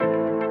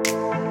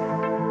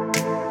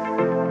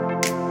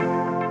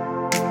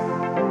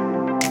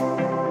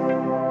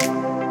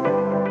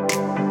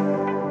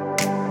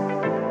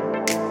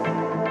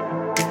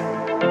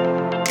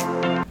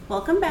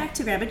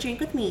to Grab a Drink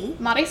with me,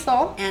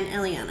 Marisol. and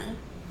Eliana.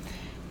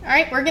 All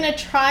right, we're going to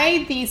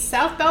try the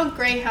Southbound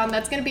Greyhound.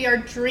 That's going to be our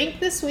drink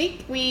this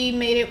week. We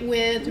made it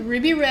with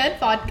Ruby Red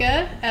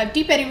vodka,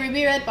 Deep Eddy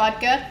Ruby Red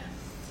vodka,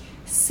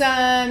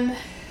 some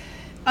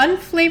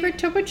unflavored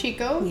Topo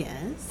Chico.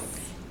 Yes.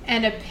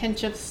 And a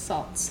pinch of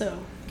salt. So,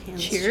 Okay,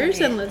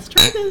 cheers and let's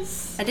try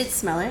this. I did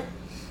smell it.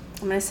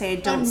 I'm going to say I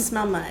don't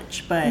smell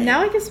much, but...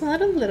 Now I can smell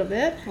it a little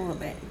bit. A little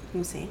bit. Let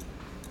me see.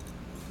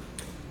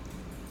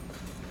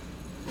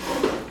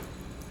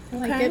 I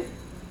like it.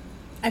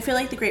 I feel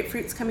like the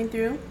grapefruit's coming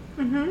through.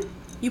 Mm-hmm.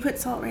 You put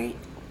salt, right?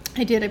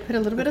 I did. I put a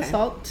little bit of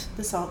salt.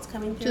 The salt's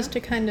coming through? Just to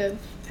kind of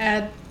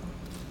add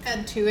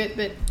to it,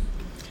 but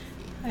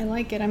I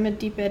like it. I'm a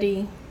Deep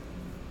Eddy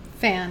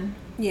fan.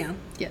 Yeah.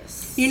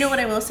 Yes. You know what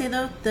I will say,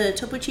 though? The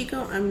Topo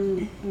Chico,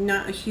 I'm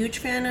not a huge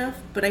fan of,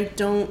 but I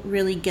don't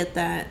really get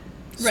that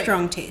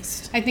strong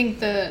taste. I think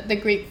the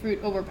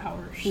grapefruit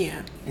overpowers.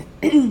 Yeah.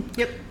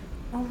 Yep.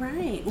 All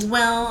right.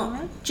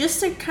 Well, just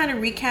to kind of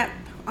recap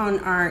on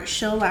our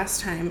show last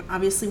time,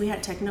 obviously we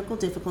had technical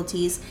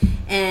difficulties,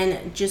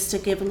 and just to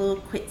give a little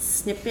quick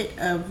snippet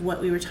of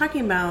what we were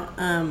talking about,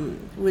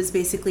 was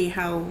basically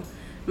how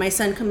my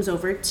son comes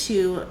over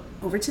to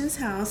this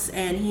house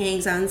and he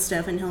hangs out and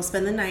stuff, and he'll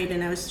spend the night.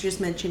 And I was just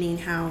mentioning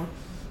how,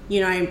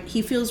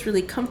 he feels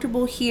really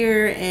comfortable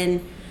here,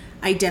 and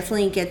I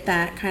definitely get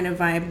that kind of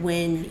vibe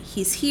when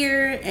he's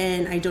here,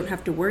 and I don't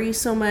have to worry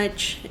so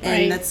much.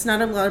 And that's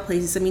not a lot of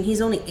places. I mean,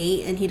 he's only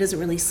 8, and he doesn't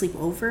really sleep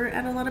over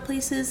at a lot of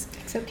places.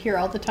 Except here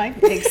all the time.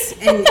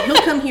 And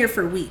he'll come here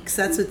for weeks.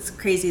 That's what's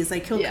crazy. Is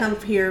like he'll come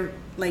here,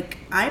 like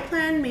I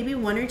plan maybe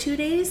 1 or 2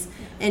 days,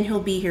 and he'll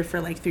be here for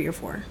like 3 or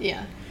 4.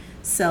 Yeah.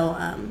 So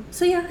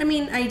yeah, I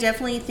mean, I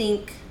definitely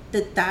think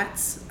that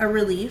that's a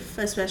relief,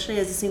 especially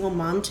as a single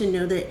mom, to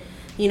know that,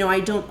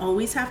 I don't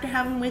always have to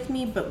have him with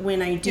me, but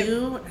when I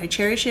do, I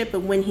cherish it.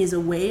 But when he's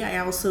away, I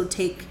also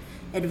take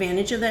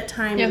advantage of that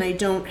time, and I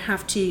don't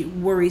have to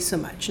worry so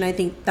much. And I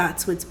think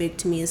that's what's big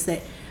to me, is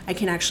that I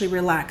can actually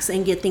relax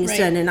and get things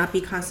done and not be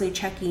constantly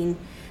checking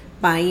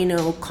by,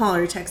 call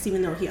or text,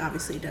 even though he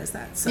obviously does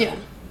that. So. Yeah.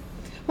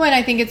 Well, and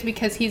I think it's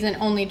because he's an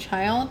only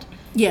child.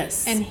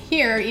 Yes. And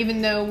here,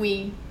 even though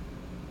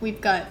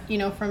we've got,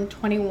 from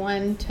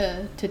 21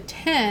 to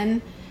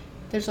 10,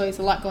 there's always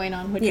a lot going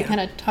on, which we kind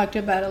of talked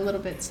about a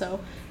little bit. So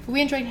we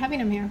enjoyed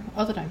having him here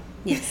all the time.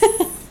 Yes.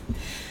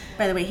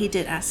 By the way, he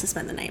did ask to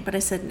spend the night, but I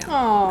said no.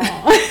 Aww.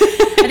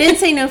 I didn't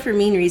say no for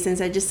mean reasons.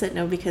 I just said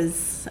no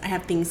because I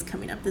have things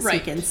coming up this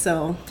weekend.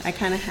 So I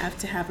kind of have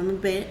to have him a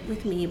bit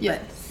with me.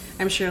 But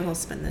I'm sure he'll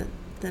spend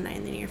the night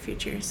in the near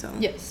future. So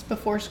yes,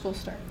 before school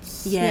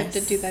starts. Yes. We have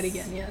to do that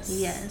again, yes.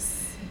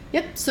 Yes.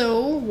 Yep,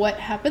 so what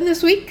happened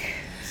this week?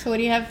 So what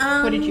do you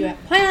have? What did you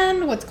have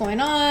planned? What's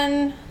going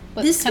on?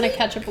 Let's kind of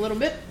catch up a little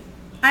bit.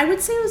 I would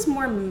say it was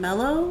more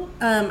mellow.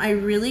 I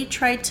really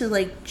tried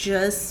to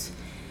just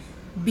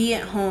be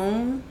at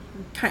home,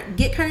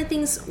 get kind of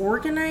things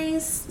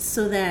organized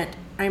so that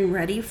I'm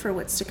ready for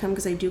what's to come,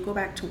 because I do go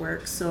back to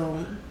work.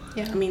 So,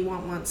 I mean,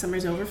 want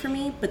summer's over for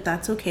me, but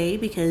that's okay,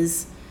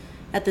 because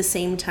at the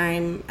same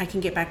time, I can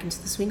get back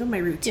into the swing of my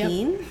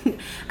routine.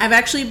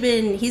 Yep.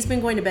 He's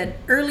been going to bed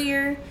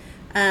earlier.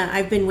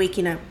 I've been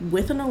waking up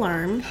with an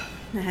alarm.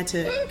 I had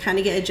to kind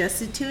of get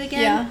adjusted to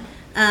again. Yeah.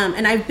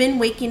 And I've been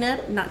waking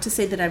up, not to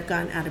say that I've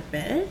gotten out of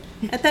bed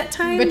at that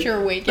time. But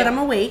you're awake. But I'm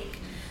awake.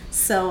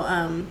 So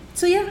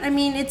yeah, I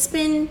mean, it's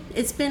been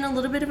a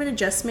little bit of an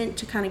adjustment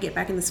to kind of get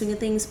back in the swing of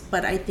things,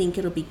 but I think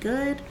it'll be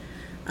good.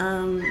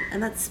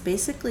 And that's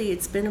basically,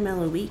 it's been a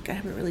mellow week. I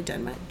haven't really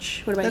done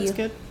much. What about you? That's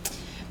good.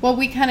 Well,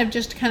 we kind of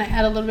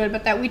add a little bit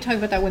about that. We talk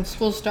about that when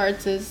school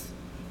starts is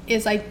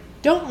I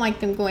don't like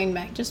them going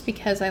back just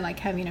because I like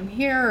having them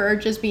here, or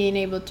just being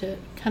able to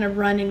kind of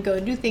run and go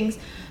and do things.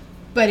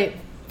 But it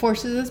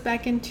forces us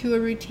back into a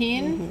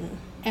routine. Mm-hmm.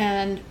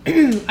 And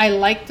I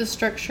like the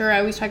structure. I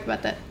always talk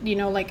about that,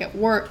 like at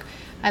work.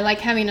 I like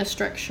having a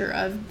structure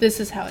of,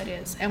 this is how it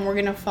is, and we're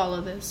going to follow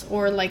this.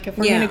 Or like if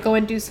we're going to go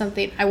and do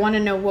something, I want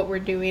to know what we're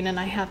doing.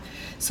 And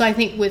so I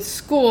think with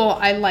school,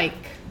 I like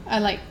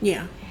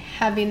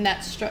having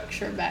that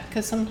structure back,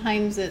 because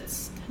sometimes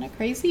it's kind of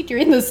crazy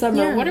during the summer.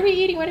 Yeah. What are we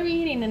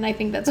eating? And I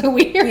think that's what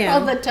we hear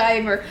all the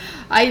time, or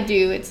I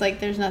do. It's like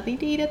there's nothing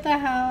to eat at the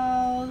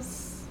house.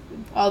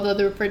 Although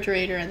the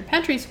refrigerator and the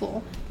pantry's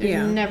full,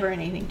 there's never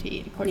anything to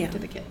eat, according to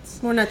the kids.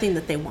 Or nothing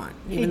that they want,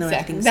 even though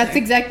everything's That's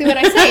there. exactly what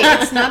I say.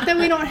 It's not that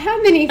we don't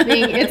have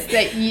anything, it's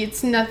that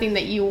it's nothing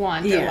that you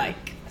want or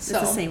like. So,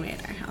 it's the same way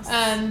at our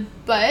house.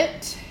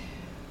 But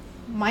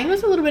mine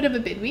was a little bit of a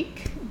big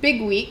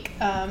week.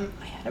 I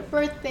had a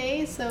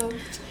birthday, so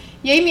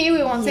yay me, we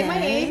won't say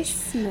my age.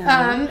 No.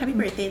 Happy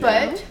birthday,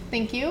 though. But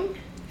thank you.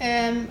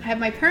 I have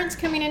my parents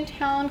coming in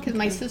town, because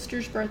my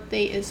sister's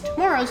birthday is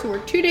tomorrow, so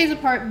we're 2 days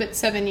apart, but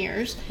 7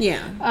 years.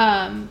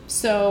 Yeah.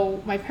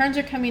 So my parents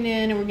are coming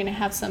in, and we're going to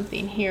have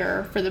something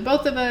here for the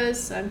both of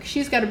us.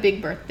 She's got a big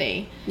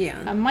birthday.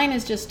 Yeah. Mine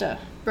is just a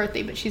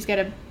birthday, but she's got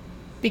a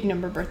big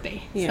number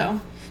birthday. Yeah.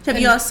 So have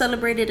you all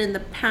celebrated in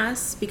the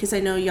past? Because I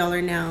know y'all are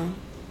now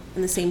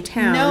in the same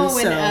town. No,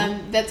 so.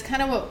 and that's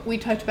kind of what we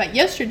talked about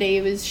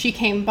yesterday. Was she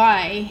came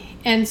by,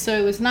 and so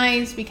it was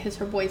nice because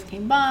her boys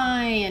came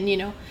by,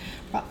 and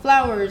brought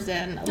flowers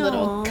and a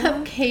little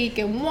cupcake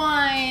and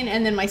wine,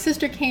 and then my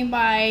sister came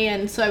by,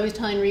 and so I was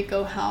telling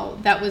Rico how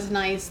that was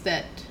nice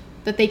that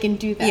they can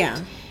do that.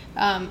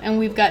 Yeah. And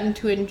we've gotten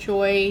to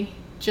enjoy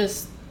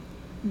just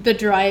the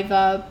drive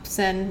ups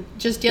and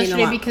just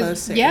yesterday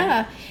because closer.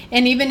 Yeah,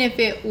 and even if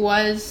it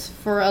was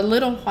for a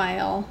little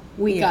while,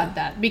 we got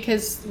that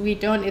because we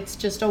don't. It's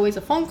just always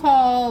a phone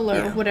call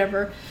or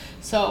whatever.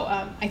 So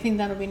I think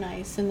that'll be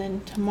nice, and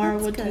then tomorrow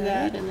we'll do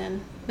that, and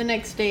then the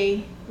next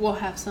day we'll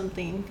have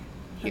something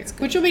here,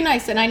 which will be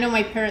nice. And I know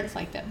my parents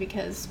like that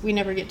because we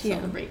never get to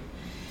celebrate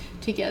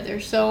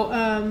together.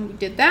 So we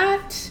did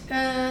that.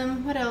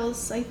 What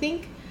else? I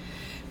think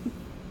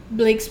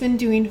Blake's been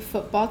doing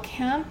football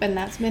camp, and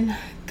that's been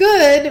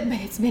good, but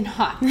it's been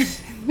hot. It's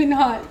been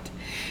hot.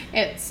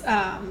 It's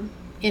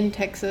in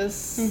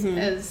Texas,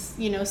 as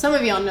some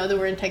of y'all know that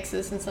we're in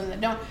Texas and some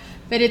that don't,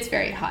 but it's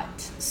very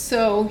hot.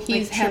 So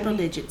he's triple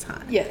digits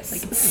hot.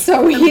 Yes.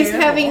 So he's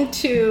having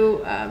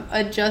to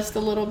adjust a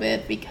little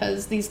bit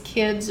because these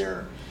kids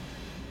are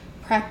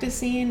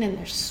practicing and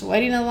they're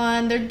sweating a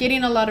lot. They're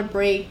getting a lot of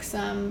breaks.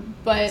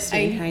 But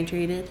staying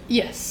hydrated.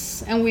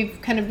 Yes, and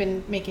we've kind of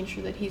been making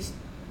sure that he's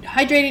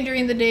hydrating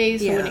during the day,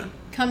 so when it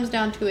comes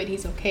down to it,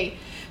 he's okay.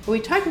 But we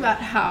talked about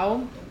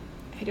how,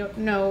 I don't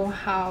know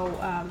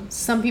how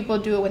some people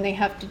do it when they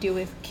have to deal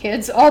with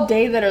kids all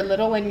day that are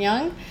little and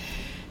young,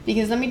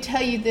 because let me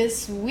tell you,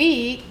 this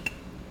week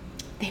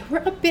they were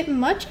a bit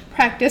much at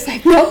practice. I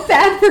felt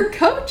bad for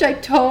Coach. I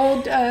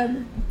told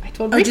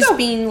Rico. Just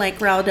being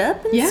riled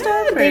up and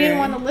stuff? Yeah, they didn't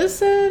want to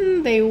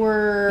listen. They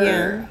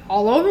were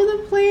all over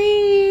the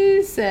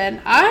place, and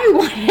I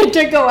wanted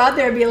to go out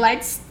there and be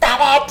like,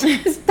 stop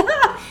it!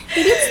 Stop!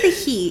 Maybe it's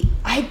the heat.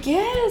 I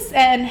guess.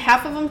 And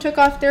half of them took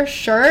off their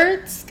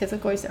shirts, because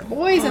of course they're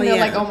boys, and they're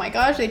like, oh my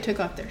gosh, they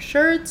took off their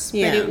shirts.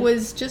 Yeah. But it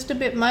was just a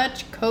bit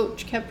much.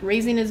 Coach kept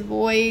raising his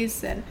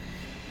voice and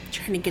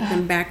trying to get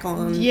them back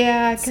on.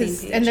 Yeah,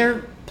 and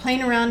they're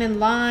playing around in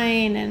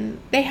line, and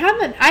I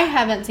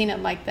haven't seen it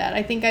like that.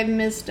 I think I've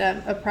missed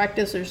a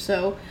practice or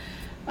so,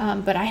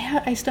 but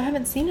I still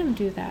haven't seen him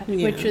do that,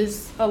 which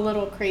is a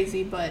little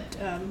crazy, but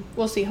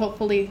we'll see.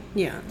 Hopefully,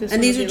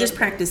 and these are just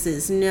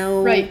practices.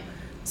 No, right.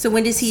 So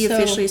when does he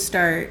officially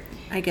start?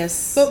 I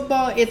guess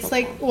football. It's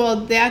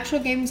the actual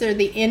games are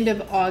the end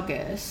of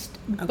August,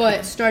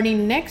 but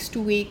starting next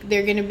week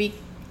they're going to be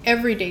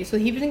every day. So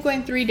he's been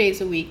going 3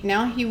 days a week.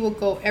 Now he will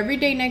go every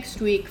day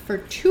next week for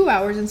 2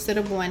 hours instead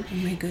of 1. Oh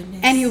my goodness.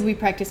 And he'll be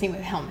practicing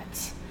with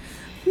helmets.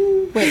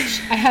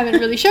 Which I haven't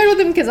really shared with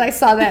him because I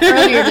saw that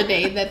earlier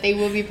today that they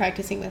will be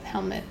practicing with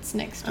helmets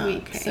next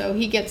week. So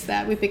he gets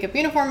that. We pick up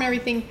uniform and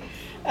everything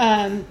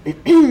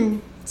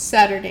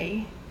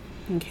Saturday.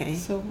 Okay.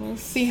 So we'll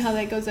see how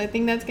that goes. I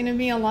think that's going to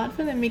be a lot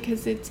for them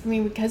because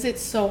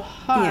it's so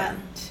hot. Yeah.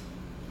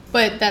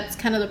 But that's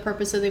kind of the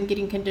purpose of them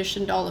getting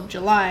conditioned all of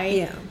July.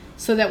 Yeah.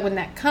 So that when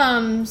that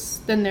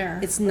comes, then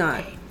it's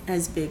not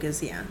as big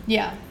as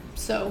Yeah.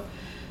 So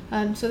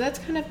that's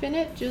kind of been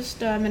it.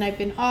 Just and I've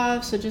been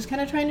off, so just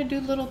kind of trying to do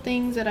little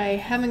things that I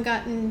haven't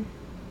gotten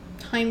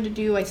time to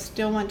do. I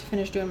still want to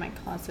finish doing my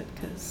closet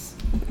because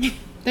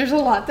there's a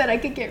lot that I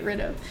could get rid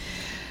of.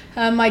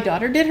 My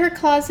daughter did her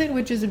closet,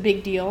 which is a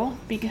big deal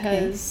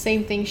because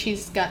same thing.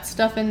 She's got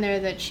stuff in there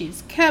that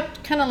she's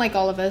kept, kind of like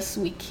all of us.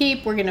 We're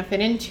going to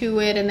fit into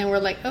it, and then we're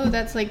like, oh,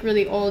 that's like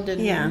really old,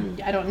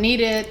 and I don't need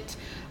it.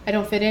 I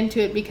don't fit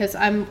into it because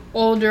I'm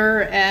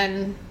older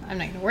and I'm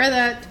not going to wear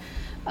that.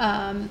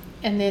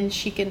 And then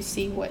she can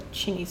see what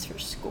she needs for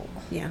school.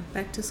 Yeah,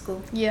 back to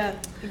school. Yeah,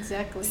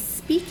 exactly.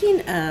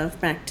 Speaking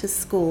of back to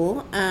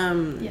school,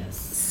 yes.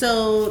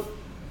 So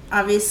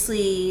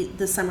obviously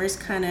the summer's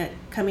kind of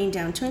coming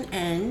down to an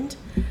end.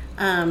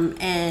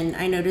 And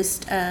I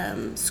noticed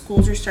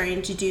schools are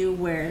starting to do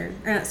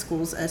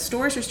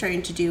stores are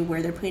starting to do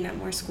where they're putting out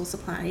more school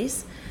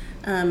supplies.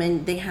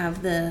 And they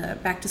have the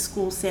back to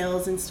school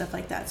sales and stuff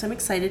like that. So I'm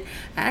excited.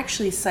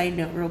 Actually, side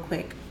note real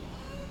quick.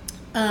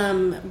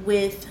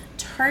 With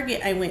Target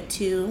I went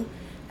to,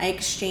 I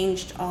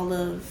exchanged all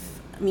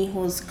of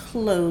Mijo's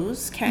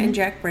clothes, Cat and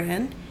Jack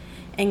brand,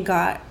 and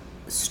got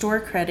store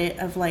credit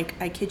of I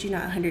kid you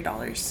not,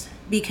 $100.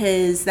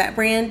 Because that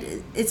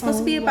brand, it's supposed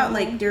to be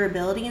about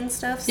durability and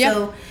stuff. Yep.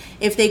 So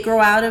if they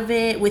grow out of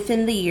it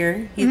within the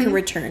year, you can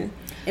return.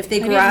 If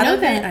they grow out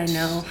of it, I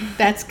know.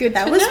 That's good.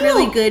 That was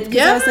really good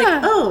because I was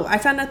like, oh, I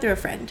found out through a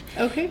friend.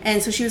 Okay.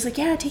 And so she was like,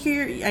 yeah,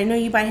 I know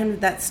you buy him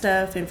that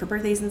stuff and for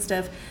birthdays and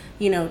stuff,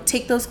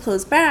 take those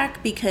clothes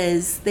back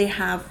because they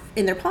have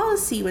in their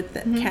policy with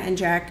the Cat and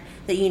Jack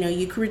that,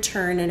 you can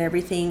return and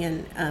everything.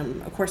 And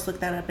of course, look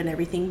that up and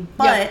everything.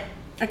 But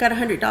I got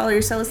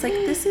 $100. So I was like,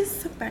 this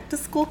is back to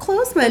school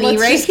clothes money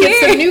Let's right just here.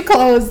 Get some new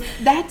clothes.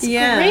 That's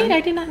great. I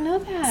did not know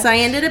that. So I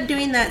ended up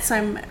doing that. So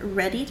I'm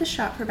ready to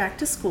shop for back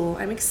to school.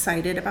 I'm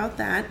excited about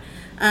that.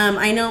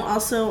 I know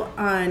also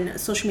on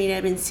social media,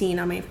 I've been seeing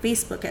on my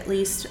Facebook at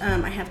least,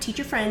 I have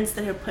teacher friends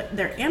that have put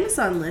their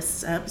Amazon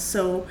lists up.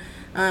 So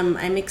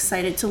I'm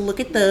excited to look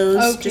at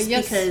those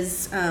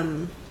because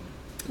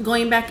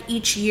going back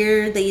each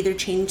year, they either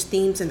change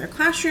themes in their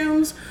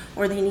classrooms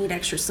or they need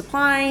extra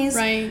supplies.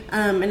 Right.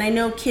 And I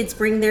know kids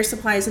bring their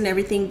supplies and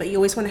everything, but you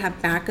always want to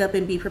have backup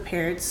and be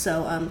prepared.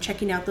 So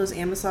checking out those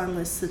Amazon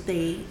lists that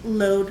they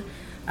load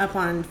up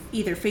on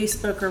either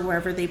Facebook or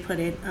wherever they put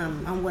it,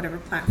 on whatever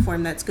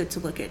platform, that's good to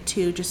look at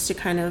too, just to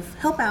kind of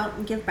help out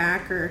and give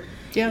back or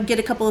get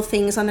a couple of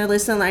things on their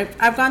list. And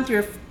I've gone through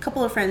a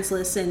couple of friends'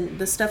 lists, and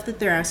the stuff that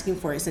they're asking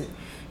for isn't,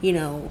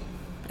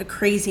 a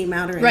crazy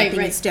amount or anything.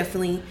 Right. It's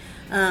definitely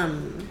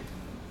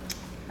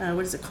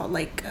what is it called?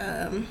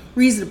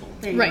 Reasonable.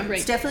 There you go.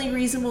 It's definitely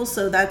reasonable.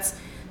 So that's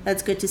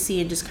good to see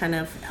and just kind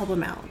of help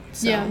them out.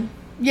 So.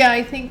 Yeah.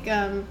 I think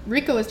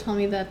Rico was telling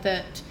me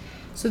that.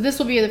 So this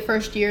will be the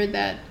first year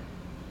that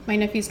my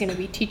nephew's going to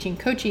be teaching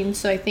coaching.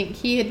 So I think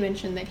he had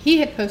mentioned that he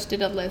had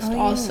posted a list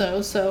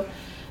also. So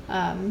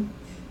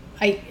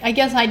I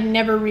guess I'd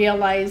never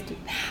realized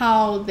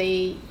how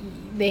they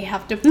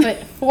have to put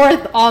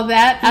forth all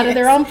that out of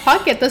their own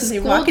pocket. The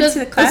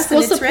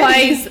school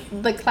supplies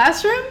the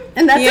classroom,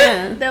 and that's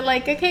it. They're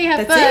like, okay,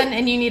 have fun,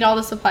 and you need all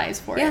the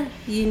supplies for it.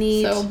 You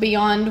need, so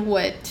beyond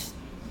what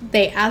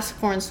they ask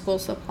for in school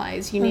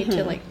supplies, you need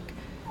to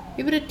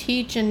be able to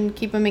teach and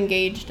keep them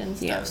engaged and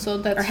stuff. So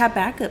that's, or have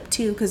backup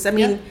too, because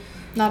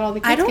not all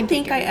the kids I don't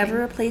think I ever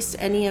replaced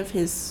any of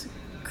his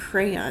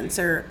crayons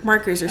or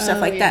markers or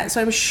stuff like that. So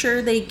I'm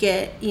sure they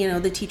get,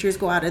 the teachers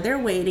go out of their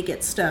way to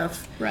get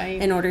stuff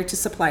in order to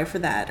supply for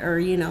that,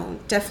 or,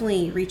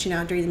 definitely reaching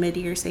out during the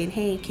mid-year saying,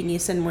 hey, can you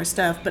send more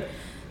stuff? But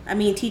I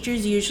mean,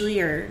 teachers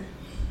usually are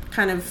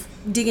kind of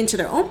dig into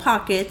their own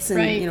pockets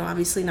and,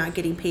 obviously not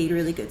getting paid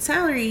really good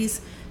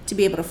salaries to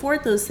be able to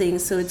afford those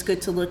things. So it's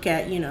good to look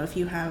at, if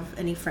you have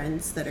any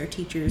friends that are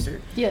teachers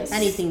or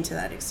anything to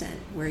that extent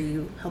where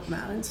you help them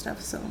out and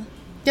stuff. So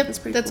yep, that's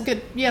cool.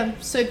 Good. Yeah.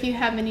 So if you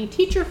have any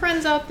teacher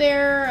friends out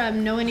there,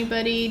 know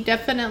anybody,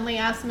 definitely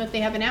ask them if they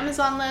have an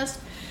Amazon list,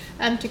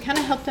 to kind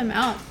of help them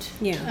out.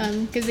 Yeah.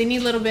 Because they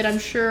need a little bit, I'm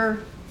sure,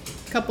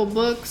 a couple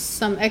books,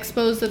 some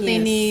expos that they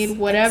need,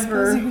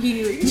 whatever. Expos are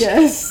huge.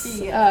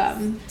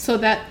 Yes. So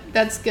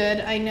that's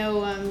good. I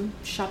know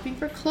shopping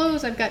for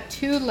clothes, I've got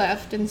 2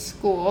 left in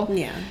school.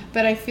 Yeah.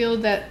 But I feel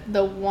that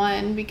the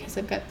one, because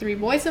I've got 3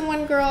 boys and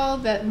 1 girl,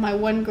 that my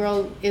 1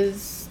 girl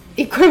is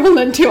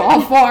equivalent to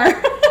all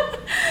 4.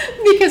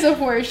 Because of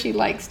where she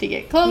likes to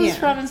get clothes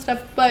from and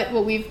stuff. But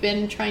what we've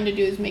been trying to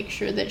do is make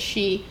sure that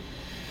she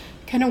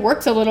kind of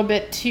works a little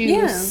bit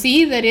to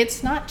see that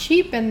it's not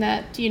cheap, and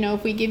that,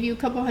 if we give you a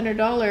couple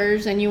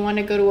 $100 and you want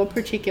to go to a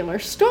particular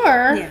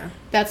store,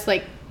 that's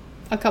like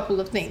a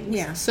couple of things.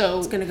 Yeah. So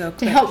it's gonna go quick.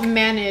 To help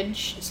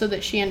manage so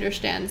that she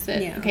understands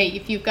that, okay,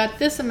 if you've got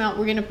this amount,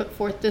 we're going to put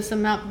forth this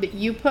amount, but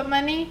you put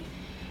money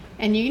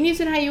and you can use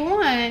it how you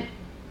want.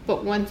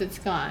 But once it's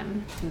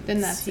gone, then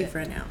that's it.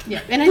 For now.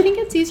 Yeah, and I think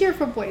it's easier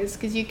for boys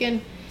because you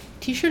can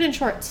t-shirt and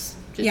shorts.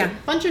 Just a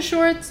bunch of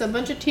shorts, a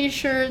bunch of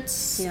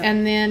t-shirts,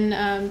 and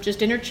then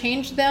just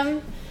interchange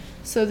them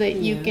so that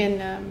you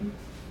can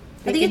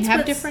they can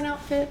have different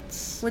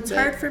outfits. What's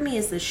hard for me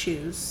is the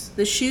shoes.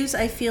 The shoes,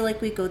 I feel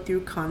like we go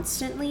through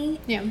constantly.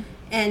 Yeah.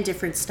 And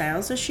different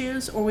styles of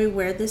shoes, or we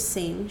wear the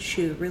same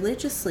shoe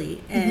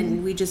religiously,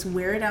 and we just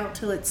wear it out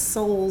till its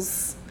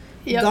sole's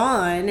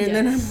gone, and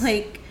then I'm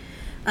like...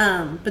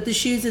 but the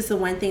shoes is the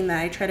one thing that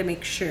I try to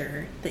make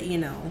sure that,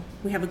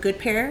 we have a good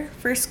pair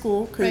for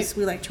school, because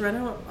we like to run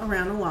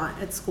around a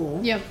lot at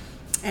school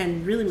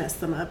and really mess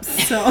them up.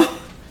 So,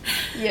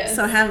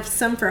 so I have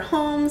some for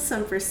home,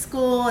 some for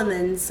school, and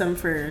then some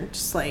for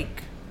just I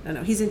don't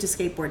know, he's into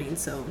skateboarding,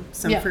 so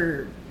some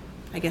for,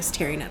 I guess,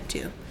 tearing up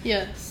too.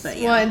 Yes. But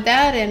well, and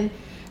that, and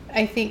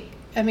I think,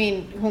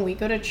 when we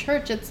go to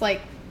church, it's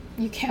like,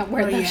 you can't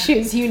wear those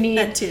shoes. You need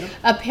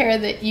a pair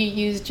that you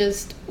use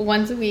just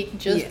once a week,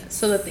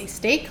 so that they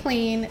stay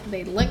clean,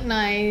 they look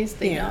nice,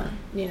 they don't,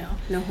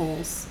 no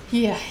holes.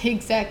 Yeah,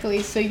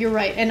 exactly. So you're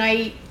right. And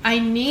I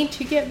need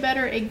to get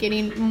better at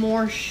getting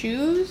more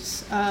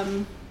shoes.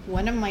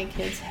 One of my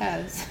kids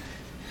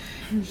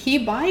he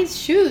buys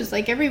shoes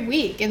like every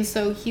week, and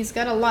so he's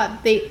got a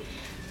lot.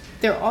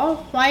 They're all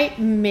white,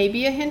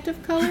 maybe a hint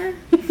of color.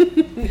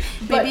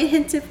 Maybe a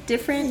hint of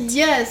different.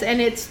 Yes,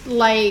 and it's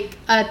like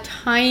a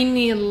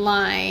tiny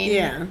line.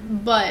 Yeah.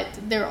 But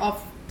they're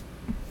all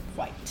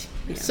white.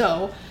 Yeah.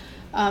 So,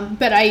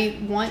 but I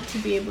want to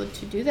be able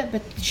to do that.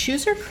 But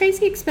shoes are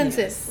crazy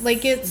expensive.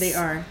 Yes, they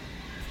are.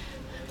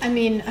 I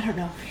don't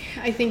know.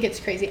 I think it's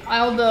crazy.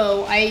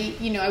 Although I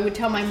would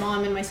tell my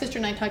mom, and my sister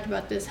and I talked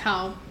about this,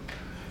 how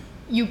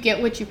you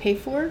get what you pay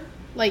for.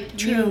 Like,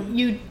 true.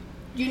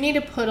 You need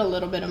to put a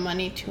little bit of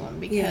money to them,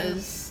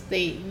 because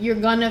you're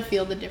gonna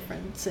feel the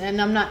difference.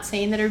 And I'm not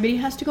saying that everybody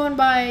has to go and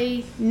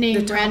buy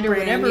name brand or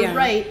whatever,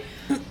 right?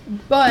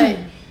 But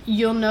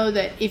you'll know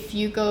that if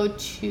you go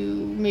to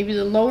maybe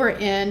the lower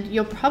end,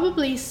 you'll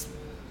probably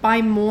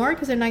buy more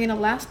because they're not gonna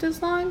last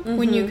as long,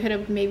 when you could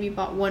have maybe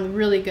bought one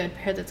really good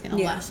pair that's gonna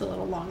last a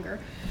little longer.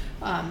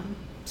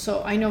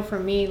 So I know for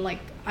me,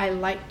 like, I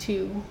like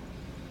to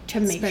to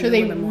make Spend sure a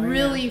they little bit more,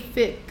 really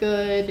fit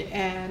good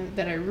and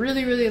that I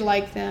really, really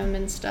like them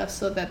and stuff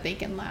so that they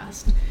can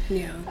last.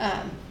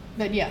 Yeah.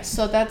 But yeah,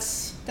 so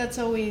that's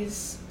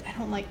always, I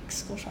don't like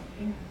school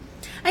shopping.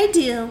 I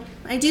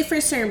do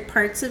for certain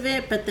parts of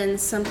it, but then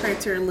some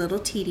parts are a little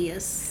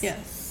tedious.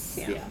 Yes.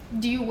 Yeah. Yeah.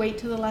 Do you wait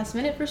till the last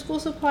minute for school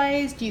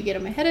supplies? Do you get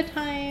them ahead of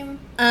time?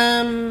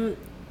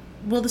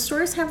 Well, the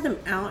stores have them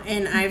out,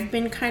 and I've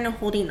been kind of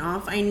holding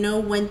off. I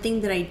know one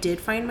thing that I did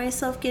find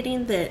myself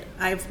getting that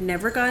I've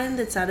never gotten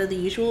that's out of the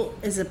usual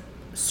is a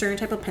certain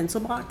type of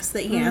pencil box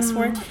that he asked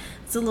for.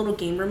 It's a little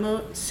game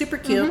remote, super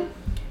cute.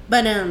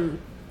 But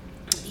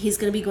he's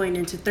going to be going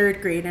into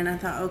 3rd grade, and I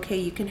thought, okay,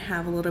 you can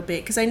have a little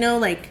bit, because I know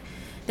like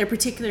they're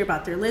particular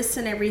about their lists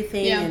and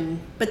everything. Yeah.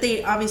 But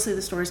they obviously,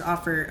 the stores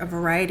offer a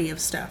variety of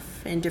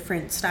stuff and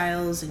different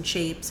styles and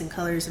shapes and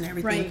colors and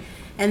everything. Right.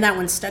 And that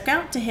one stuck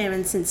out to him.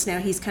 And since now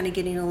he's kind of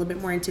getting a little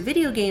bit more into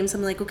video games,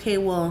 I'm like, okay,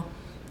 well,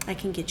 I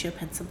can get you a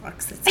pencil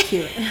box that's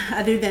cute,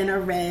 other than a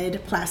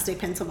red plastic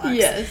pencil box.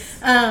 Yes.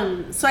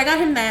 So I got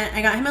him that.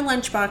 I got him a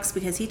lunchbox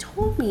because he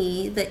told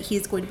me that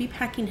he's going to be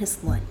packing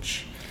his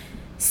lunch.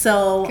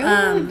 So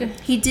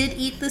he did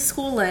eat the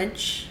school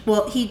lunch.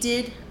 Well, he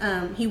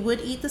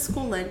would eat the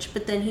school lunch,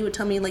 but then he would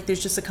tell me like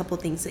there's just a couple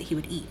of things that he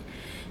would eat.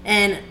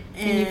 And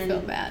you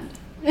feel bad.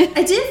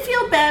 I did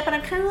feel bad, but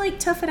I'm kind of like,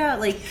 tough it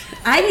out. Like,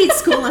 I eat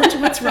school lunch.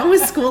 What's wrong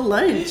with school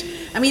lunch?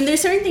 I mean,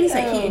 there's certain things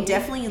that he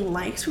definitely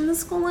likes from the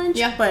school lunch.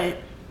 Yeah.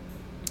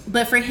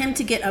 But for him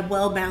to get a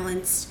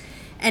well-balanced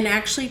and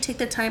actually take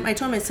the time, I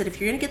told him, I said, if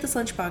you're going to get this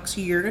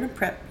lunchbox, you're going to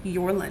prep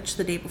your lunch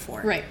the day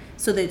before. Right.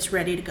 So that it's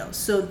ready to go.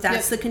 So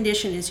that's the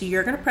condition, is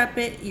you're going to prep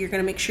it. You're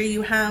going to make sure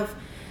you have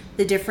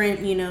the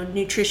different,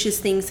 nutritious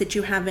things that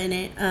you have in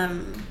it.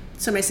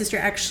 So my sister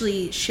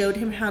actually showed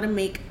him how to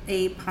make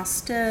a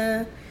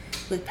pasta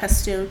with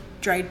pesto,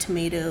 dried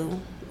tomato,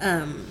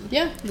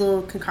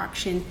 little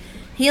concoction.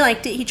 He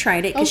liked it. He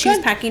tried it because she was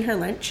packing her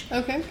lunch.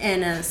 Okay.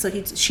 And so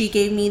she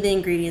gave me the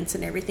ingredients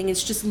and everything.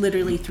 It's just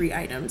literally 3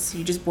 items.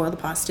 You just boil the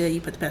pasta,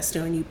 you put the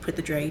pesto, and you put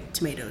the dried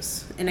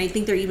tomatoes. And I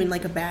think they're even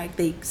like a bag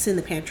they sit in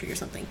the pantry or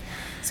something.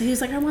 So he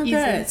was like, I want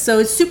that. So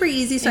it's super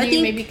easy. So and I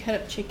think maybe cut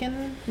up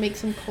chicken, make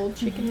some cold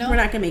chicken. No, we're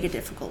not gonna make it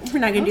difficult. We're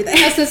not gonna do that.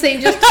 That's the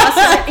same. Just toss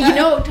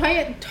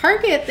it.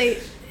 Target.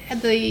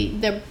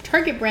 The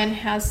Target brand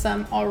has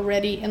some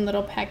already in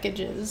little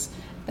packages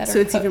that are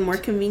it's cooked. even more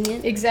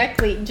convenient.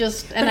 Exactly.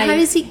 Does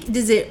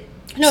it?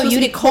 No, you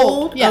eat eat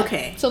cold. Yeah.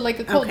 Okay. So like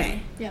a cold. Okay.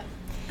 One. Yeah.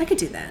 I could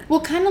do that.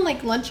 Well, kind of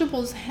like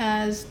Lunchables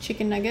has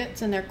chicken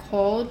nuggets and they're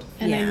cold.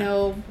 And I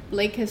know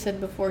Blake has said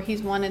before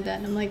he's wanted that.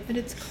 And I'm like, but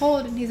it's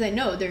cold. And he's like,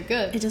 no, they're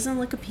good. It doesn't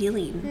look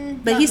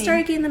appealing. But he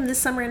started getting them this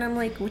summer. And I'm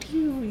like, what do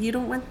you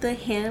don't want the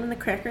ham and the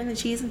cracker and the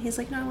cheese? And he's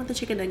like, no, I want the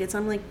chicken nuggets.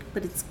 I'm like,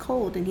 but it's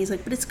cold. And he's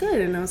like, but it's good.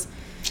 And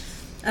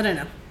I don't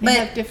know. They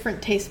have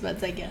different taste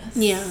buds, I guess.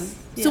 Yeah.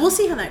 So we'll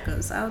see how that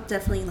goes. I'll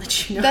definitely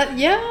let you know.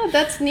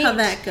 That's neat. How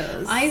that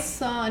goes. I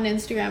saw on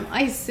Instagram,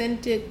 I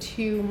sent it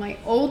to my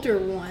older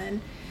one.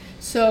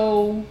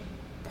 So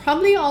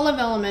probably all of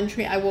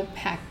elementary, I will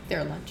pack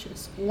their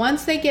lunches.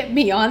 Once they get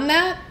beyond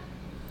that,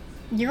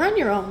 you're on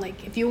your own.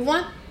 Like, if you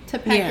want to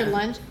pack your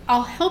lunch,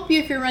 I'll help you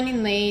if you're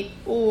running late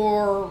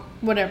or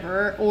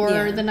whatever,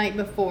 or the night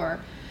before.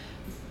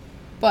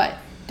 But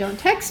don't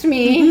text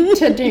me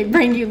to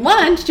bring you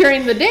lunch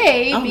during the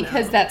day,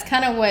 because that's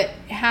kind of what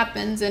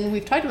happens. And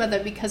we've talked about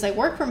that because I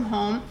work from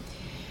home.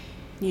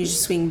 You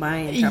just swing by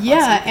and drop off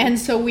something. And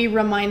so we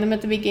remind them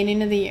at the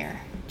beginning of the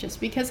year. Just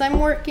because I'm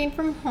working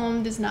from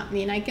home does not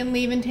mean I can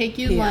leave and take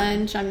you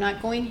lunch. I'm not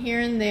going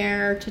here and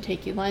there to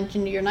take you lunch,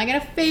 and you're not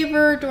going to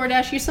favor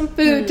DoorDash you some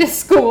food to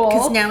school.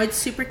 Because now it's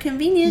super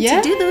convenient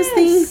to do those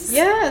things.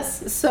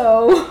 Yes.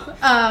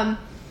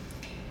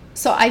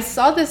 So I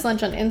saw this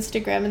lunch on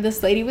Instagram, and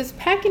this lady was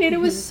packing it. It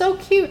was so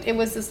cute. It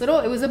was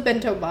it was a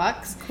bento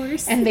box. Of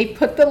course. And they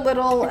put the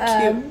little,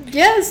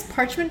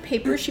 parchment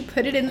paper. She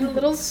put it in the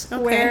little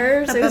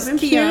squares. Okay. It was Above and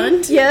cute.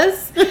 beyond.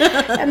 Yes.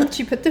 And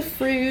she put the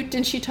fruit,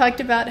 and she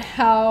talked about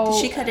how...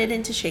 Did she cut it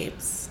into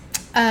shapes?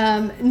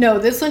 No,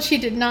 this one she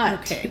did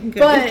not. Okay, good.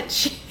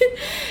 But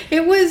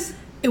it was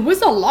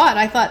a lot.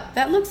 I thought,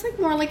 that looks like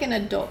more like an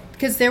adult.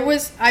 Because there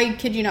was, I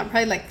kid you not,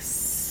 probably like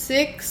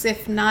 6,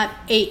 if not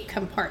 8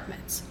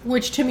 compartments,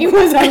 which to me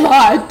was a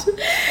lot.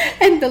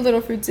 And the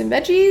little fruits and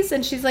veggies,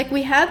 and she's like,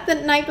 we had the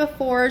night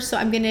before, so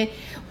I'm gonna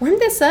warm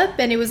this up.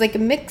 And it was like a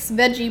mixed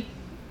veggie,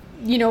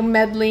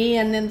 medley,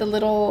 and then the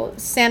little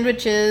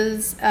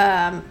sandwiches,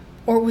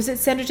 or was it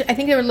sandwiches? I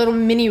think they were little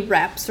mini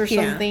wraps or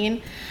something.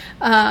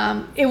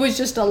 It was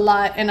just a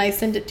lot, and I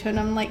sent it to her, and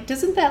I'm like,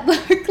 doesn't that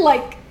look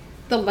like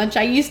the lunch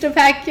I used to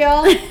pack,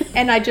 y'all?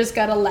 And I just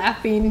got a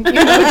laughing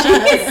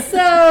emoji.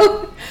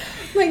 So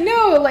like,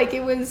 no, like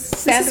it was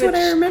sandwich. This is what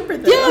I remember,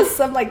 though. Yes,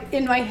 I'm like,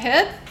 in my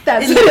head,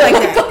 that's it looked like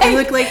that. It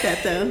looked like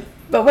that, though.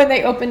 But when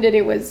they opened it,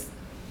 it was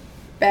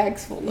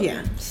bags full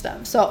of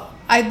stuff. So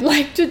I'd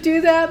like to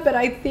do that, but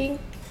I'm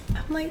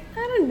like, I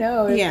don't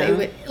know if they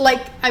would. Like,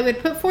 I would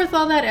put forth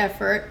all that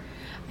effort.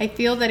 I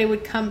feel that it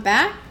would come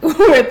back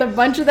with a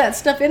bunch of that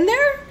stuff in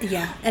there.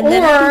 Yeah, and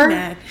then I'd be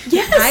mad.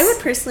 Yes. I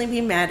would personally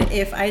be mad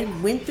if I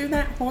went through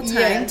that whole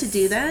time to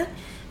do that,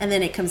 and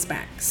then it comes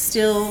back.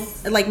 Still,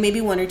 like maybe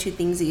one or two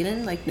things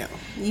eaten. Like, no,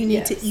 you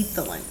need to eat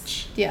the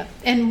lunch. Yeah,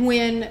 and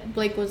when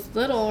Blake was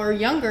little or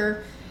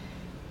younger,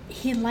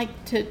 he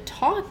liked to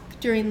talk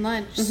during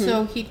lunch,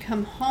 so he'd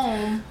come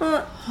home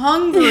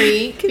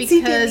hungry because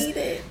he didn't eat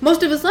it.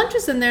 Most of his lunch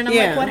was in there, and I'm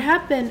like, what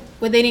happened?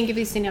 Well, they didn't give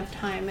us enough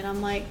time, and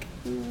I'm like,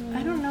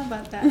 I don't know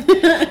about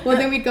that. Well,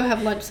 then we'd go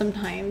have lunch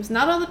sometimes,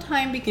 not all the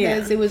time,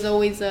 because it was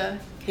always a,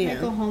 can I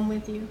go home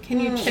with you? Can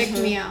you check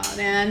me out?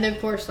 And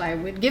of course I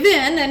would give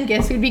in, and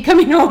guess who'd be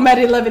coming home at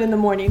 11 in the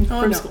morning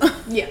from school.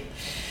 Yeah.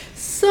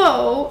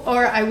 So,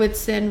 or I would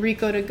send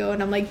Rico to go,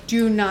 and I'm like,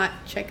 do not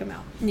check him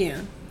out.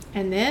 Yeah.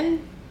 And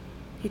then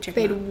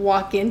they'd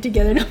walk in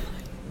together. And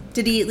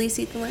did he at least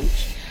eat the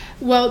lunch?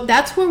 Well,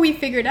 that's where we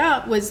figured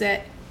out was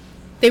that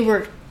they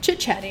were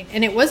chit-chatting.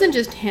 And it wasn't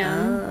just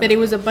him, but it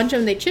was a bunch of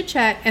them. They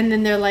chit-chat, and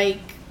then they're like,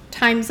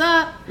 time's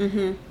up.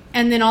 Mm-hmm.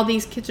 And then all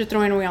these kids are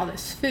throwing away all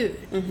this food.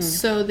 Mm-hmm.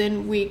 So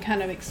then we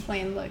kind of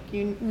explained, look,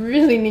 you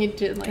really need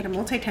to like... Gotta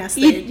multitask.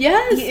 Eat,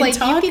 yes, like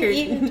you can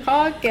eat and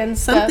talk and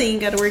stuff. Something, you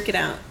gotta work it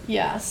out.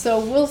 Yeah, so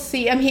we'll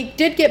see. I mean, he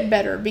did get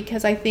better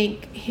because I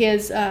think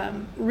his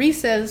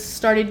recess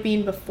started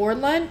being before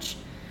lunch.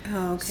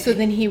 Oh, okay. So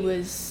then he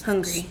was...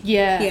 hungry.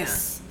 Yes.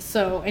 Yeah.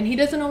 So, and he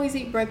doesn't always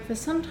eat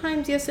breakfast.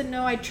 Sometimes, yes and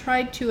no. I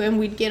tried to, and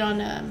we'd get on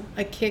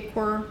a kick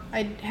where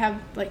I'd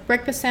have like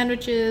breakfast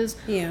sandwiches,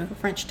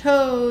 French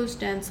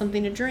toast, and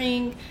something to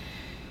drink.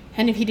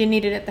 And if he didn't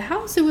eat it at the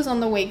house, it was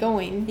on the way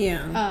going.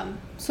 Yeah.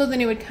 So then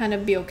it would kind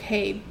of be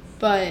okay.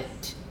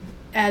 But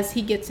as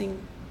he gets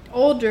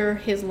older,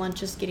 his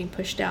lunch is getting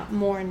pushed out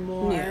more and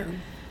more.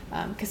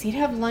 Yeah. Because he'd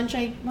have lunch,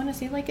 I want to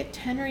say, like at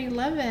 10 or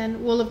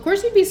 11. Well, of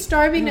course, he'd be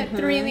starving at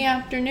 3 in the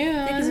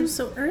afternoon. Because it was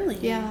so early.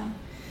 Yeah.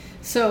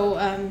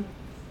 So,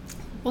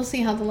 we'll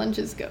see how the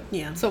lunches go.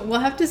 Yeah. So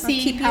we'll have to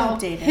see how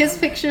updated his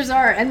pictures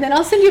are, and then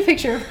I'll send you a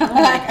picture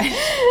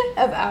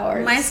of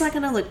ours. Mine's not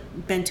gonna look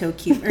bento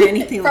cute or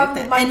anything like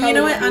that. And you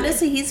know what?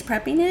 Honestly, he's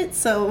prepping it,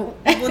 so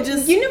we'll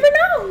just... You never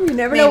know. You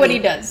never know what he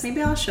does.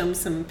 Maybe I'll show him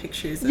some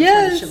pictures of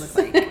what it should look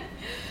like.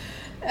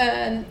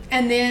 And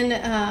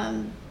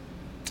then,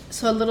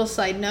 so a little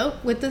side note,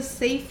 with the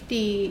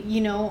safety, you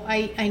know,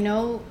 I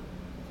know...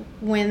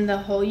 When the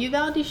whole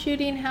Uvalde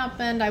shooting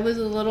happened, I was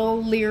a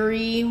little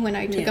leery when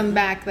I took him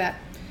back that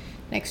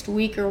next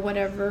week or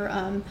whatever.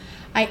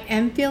 I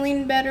am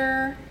feeling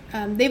better.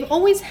 They've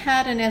always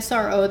had an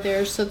SRO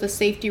there, so the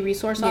safety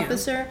resource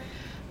officer.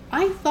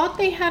 I thought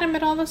they had him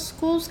at all the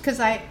schools because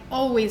I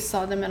always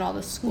saw them at all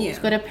the schools. Yeah.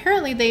 But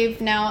apparently they've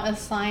now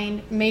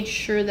made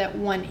sure that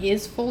one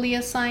is fully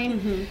assigned.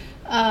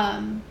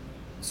 Mm-hmm.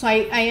 So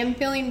I am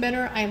feeling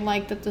better. I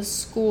like that the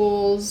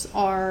schools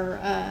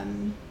are...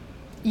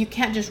 you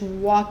can't just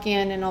walk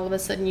in and all of a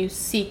sudden you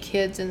see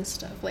kids and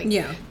stuff. Like,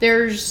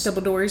 there's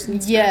double doors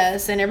and stuff.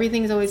 Yes, and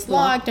everything's always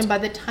locked. And by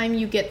the time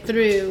you get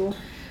through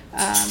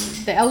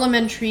the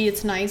elementary,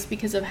 it's nice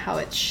because of how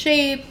it's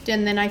shaped.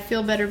 And then I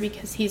feel better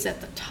because he's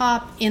at the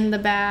top in the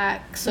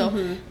back.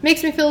 So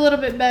makes me feel a little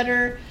bit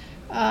better.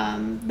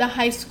 The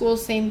high school,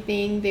 same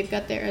thing. They've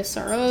got their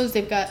SROs.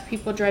 They've got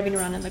people driving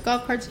around in the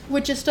golf carts,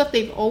 which is stuff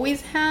they've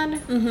always had.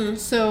 Mm-hmm.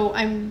 So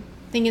I'm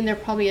thinking they're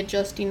probably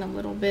adjusting a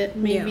little bit,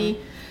 maybe.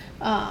 Yeah.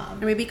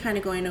 Or maybe kind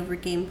of going over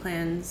game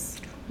plans.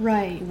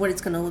 Right. What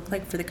it's going to look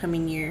like for the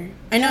coming year.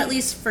 I know at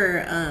least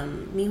for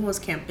Mijo's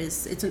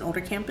campus, it's an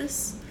older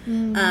campus.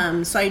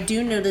 Mm-hmm. So I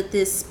do know that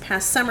this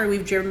past summer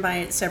we've driven by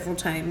it several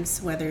times,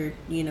 whether,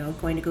 you know,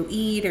 going to go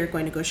eat or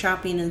going to go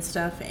shopping and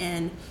stuff.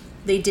 And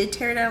they did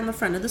tear it out on the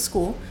front of the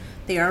school.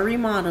 They are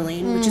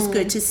remodeling, which is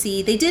good to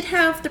see. They did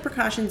have the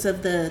precautions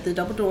of the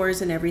double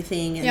doors and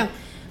everything. And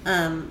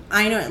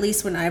I know at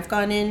least when I've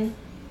gone in,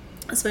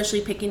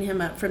 especially picking him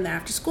up from the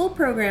after school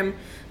program,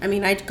 I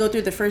mean, I'd go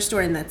through the first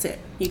door and that's it.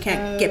 You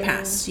can't get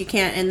past. You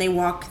can't, and they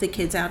walk the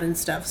kids out and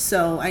stuff.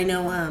 So I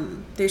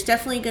know there's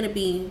definitely going to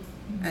be,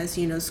 as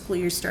you know, school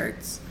year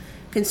starts,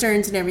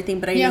 concerns and everything.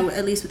 But I know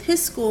at least with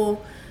his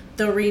school,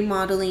 they're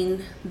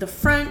remodeling the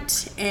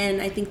front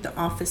and I think the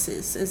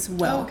offices as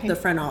well, the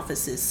front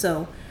offices.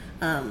 So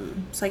I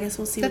guess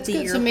we'll see what the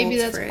year holds. So maybe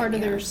that's part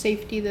of their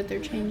safety that they're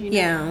changing.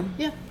 Yeah.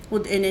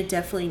 Well, and it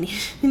definitely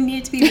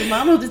needed to be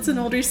remodeled. It's an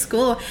older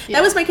school.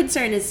 That was my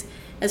concern, is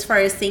as far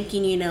as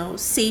thinking, you know,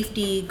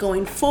 safety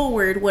going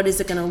forward, what is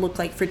it going to look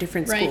like for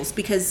different schools?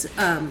 Because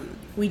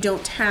we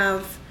don't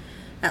have,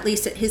 at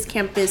least at his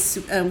campus,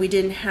 we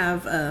didn't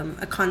have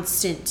a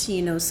constant,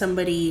 you know,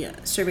 somebody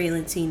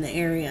surveillancing the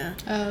area.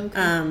 Oh,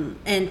 okay.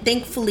 And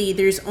thankfully,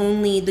 there's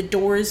only the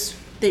doors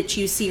that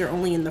you see are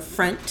only in the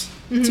front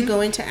to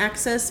go into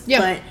access.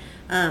 But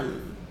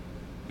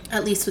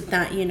at least with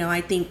that, you know,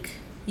 I think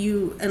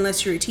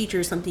unless you're a teacher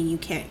or something, you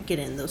can't get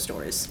in those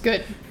doors.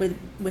 Good.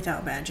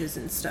 Without badges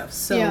and stuff.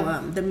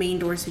 So the main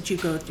doors that you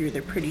go through,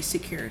 they're pretty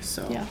secure.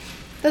 So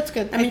that's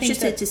good. I'm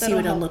interested to see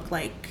what it'll look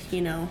like,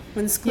 you know,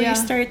 when the school year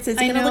starts. It's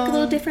going to look a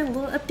little different, a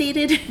little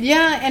updated.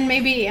 Yeah, and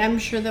maybe I'm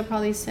sure they'll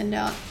probably send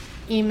out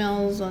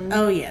emails on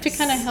yes. to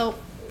kind of help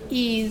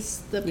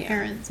ease the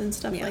parents and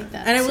stuff like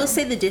that. And I will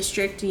say the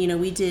district,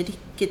 we did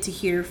get to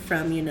hear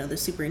from, the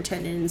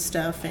superintendent and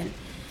stuff. And,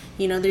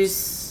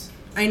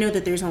 I know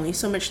that there's only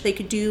so much they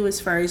could do as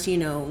far as,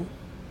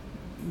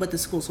 what the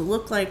schools will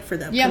look like for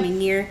the upcoming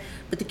year.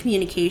 But the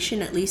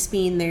communication, at least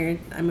being there,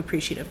 I'm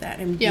appreciative of that.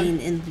 And being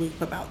in the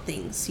loop about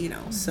things,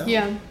 so.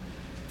 Yeah.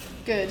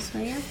 Good. So,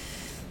 yeah.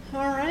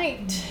 All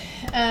right.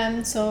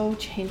 So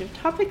change of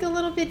topic a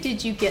little bit.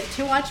 Did you get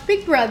to watch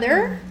Big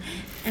Brother?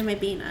 Am I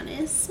being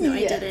honest? No,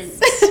 yes. I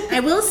didn't.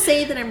 I will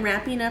say that I'm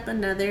wrapping up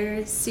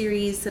another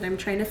series that I'm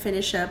trying to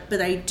finish up,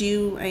 but I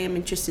am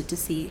interested to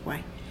see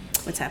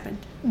what's happened.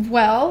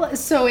 Well,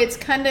 so it's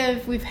kind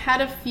of, we've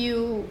had a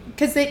few,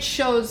 because it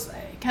shows,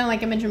 kind of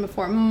like I mentioned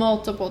before,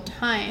 multiple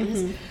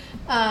times,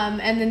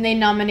 and then they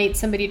nominate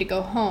somebody to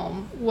go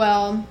home.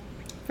 Well,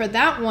 for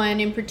that one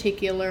in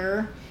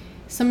particular,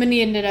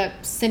 somebody ended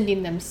up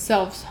sending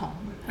themselves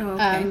home,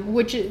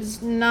 which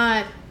is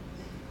not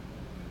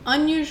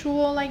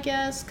unusual, I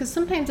guess, because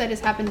sometimes that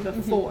has happened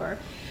before.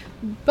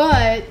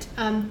 But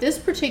this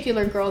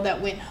particular girl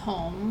that went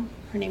home,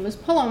 her name was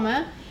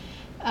Paloma,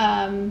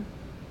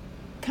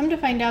 come to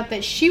find out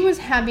that she was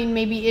having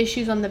maybe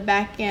issues on the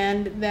back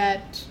end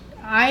that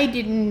I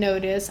didn't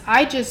notice.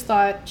 I just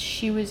thought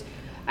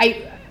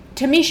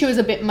to me, she was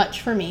a bit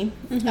much for me.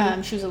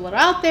 She was a little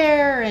out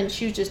there, and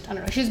she was just, I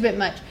don't know, she was a bit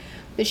much.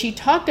 But she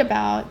talked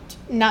about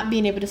not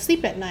being able to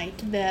sleep at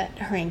night, that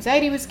her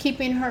anxiety was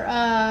keeping her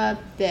up,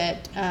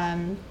 that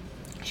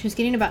she was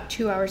getting about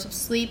 2 hours of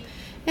sleep.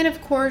 And,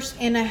 of course,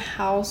 in a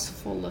house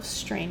full of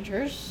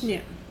strangers.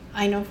 Yeah.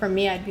 I know for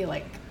me, I'd be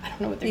like, I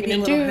don't know what they're going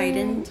to do. Maybe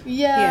a little heightened.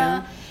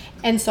 Yeah.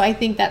 And so I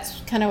think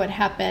that's kind of what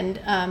happened.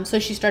 So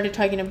she started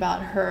talking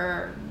about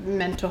her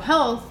mental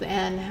health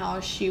and how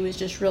she was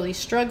just really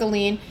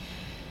struggling.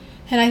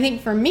 And I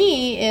think for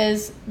me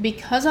is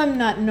because I'm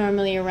not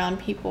normally around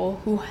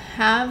people who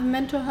have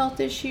mental health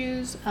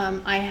issues.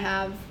 I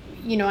have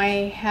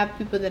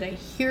people that I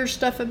hear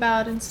stuff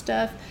about and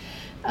stuff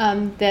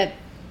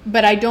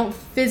but I don't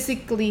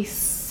physically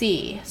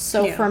see.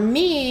 So for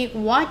me,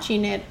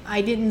 watching it,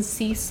 I didn't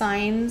see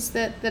signs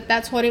that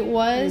that's what it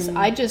was.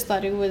 I just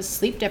thought it was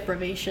sleep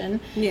deprivation.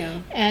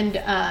 Yeah. And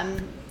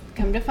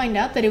come to find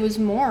out that it was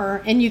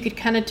more. And you could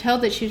kind of tell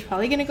that she was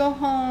probably going to go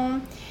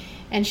home.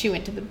 And she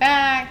went to the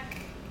back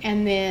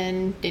and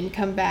then didn't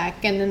come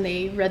back. And then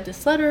they read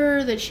this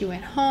letter that she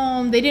went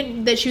home.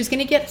 That she was going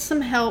to get some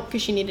help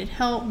because she needed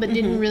help, but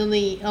didn't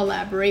really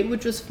elaborate,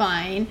 which was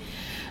fine.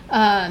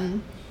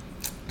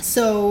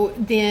 So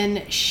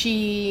then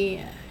she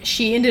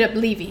ended up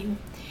leaving.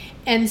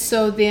 And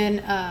so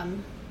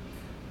then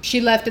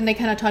she left, and they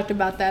kind of talked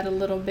about that a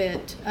little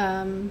bit.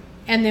 And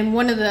then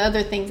one of the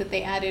other things that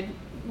they added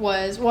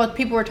was,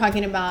 people were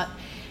talking about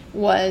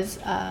was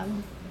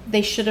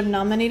they should have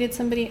nominated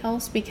somebody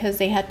else because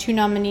they had 2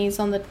 nominees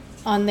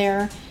on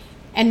there,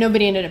 and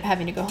nobody ended up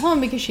having to go home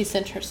because she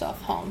sent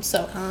herself home.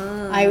 So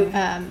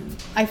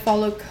I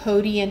follow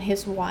Cody and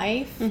his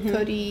wife.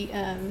 Cody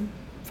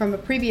from a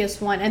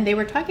previous one, and they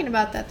were talking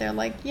about that. They're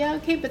like, yeah,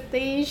 okay, but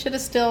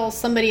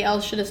somebody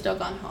else should have still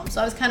gone home. So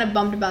I was kind of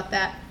bummed about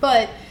that.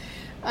 But,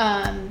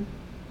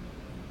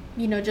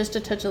 just to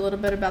touch a little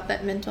bit about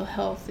that mental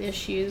health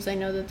issues, I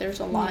know that there's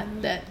a lot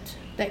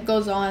that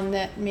goes on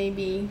that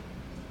maybe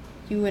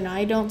you and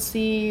I don't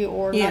see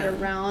or not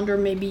around, or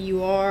maybe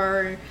you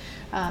are,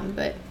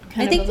 but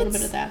kind of a little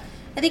bit of that.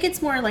 I think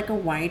it's more like a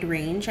wide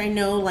range. I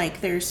know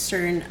like there's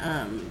certain,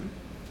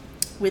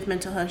 with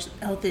mental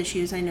health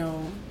issues, I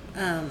know,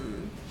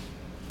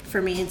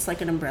 for me it's like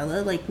an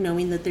umbrella, like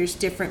knowing that there's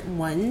different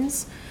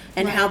ones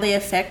and how they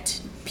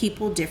affect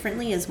people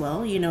differently as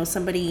well.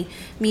 Me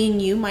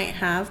and you might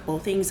have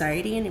both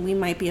anxiety, and we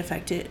might be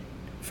affected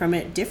from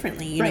it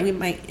differently. We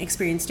might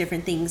experience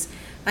different things.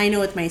 I know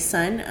with my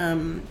son,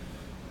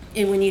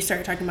 and when you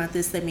started talking about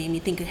this, that made me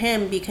think of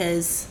him,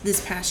 because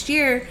this past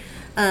year,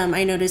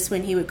 I noticed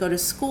when he would go to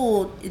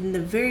school in the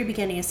very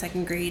beginning of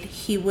 2nd grade,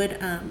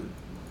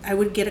 I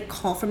would get a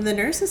call from the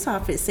nurse's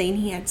office saying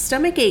he had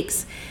stomach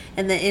aches.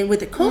 And with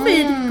the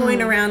COVID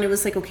going around, it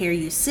was like, okay, are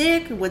you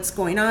sick? What's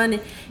going on?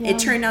 It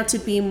turned out to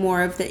be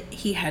more of that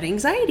he had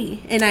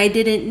anxiety. And I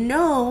didn't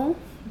know,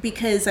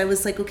 because I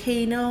was like,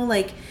 okay, no,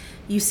 like,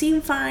 you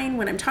seem fine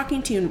when I'm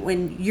talking to you. And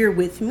when you're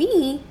with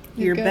me,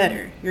 you're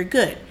better. You're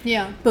good.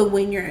 Yeah. But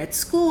when you're at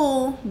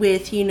school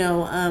with,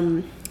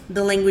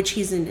 the language,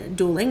 he's in a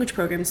dual language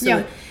program,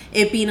 so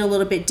it being a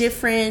little bit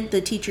different, the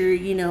teacher,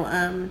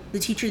 the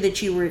teacher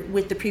that you were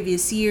with the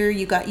previous year,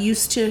 you got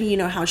used to,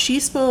 how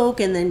she spoke,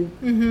 and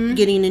then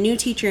getting a new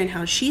teacher and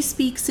how she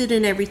speaks it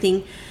and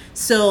everything.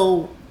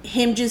 So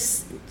him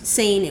just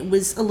saying it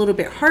was a little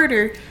bit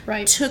harder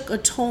took a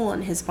toll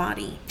on his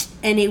body.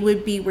 And it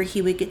would be where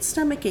he would get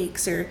stomach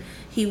aches, or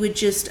he would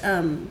just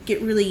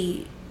get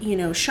really,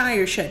 shy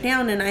or shut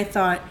down. And I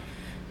thought,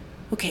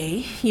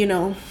 okay,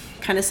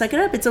 kind of suck it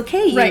up. It's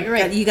okay.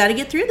 You got to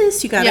get through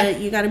this. You got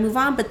to move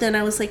on. But then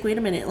I was like, wait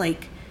a minute,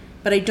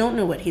 but I don't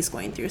know what he's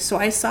going through. So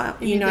I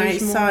sought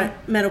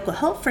medical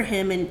help for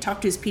him and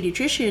talked to his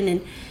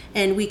pediatrician,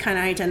 And we kind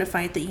of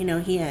identified that,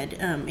 he had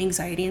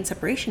anxiety and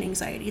separation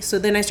anxiety. So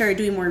then I started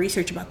doing more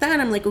research about that.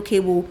 And I'm like, okay,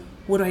 well,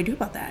 what do I do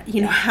about that?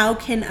 How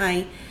can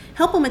I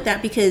help him with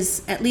that?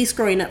 Because at least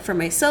growing up for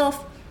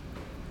myself,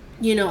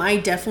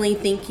 I definitely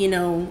think,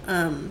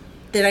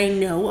 that I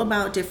know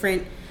about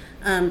different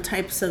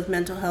types of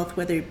mental health,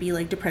 whether it be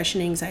like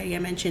depression, anxiety, I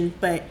mentioned,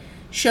 but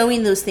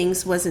showing those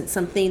things wasn't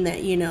something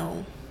that, you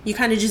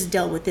kind of just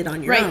dealt with it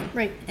on your own.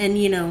 Right.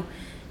 And,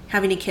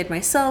 having a kid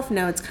myself,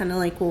 now it's kind of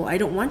like, well, I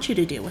don't want you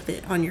to deal with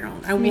it on your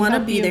own. I want to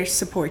be there to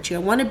support you. I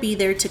want to be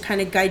there to kind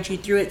of guide you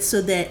through it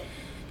so that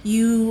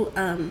you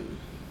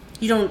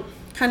don't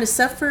kind of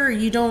suffer, or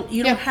you don't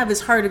have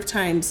as hard of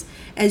times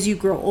as you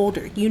grow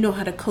older. You know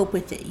how to cope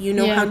with it. You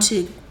know how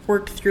to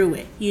work through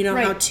it. You know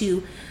how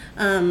to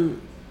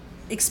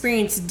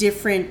experience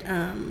different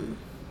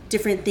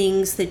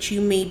things that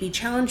you may be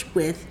challenged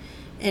with,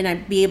 and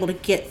I'd be able to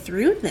get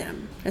through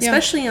them,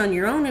 especially on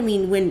your own. I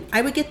mean, when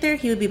I would get there,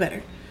 he would be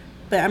better.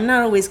 But I'm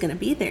not always going to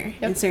be there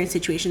in certain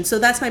situations. So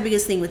that's my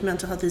biggest thing with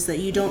mental health, is that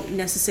you don't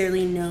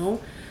necessarily know.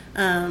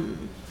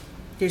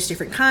 There's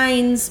different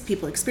kinds.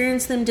 People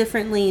experience them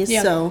differently.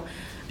 Yeah. So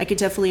I could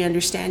definitely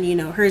understand,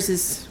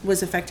 hers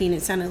was affecting,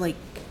 it sounded like,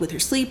 with her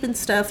sleep and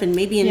stuff, and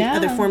maybe in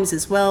other forms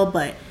as well.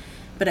 But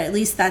at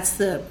least that's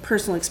the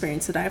personal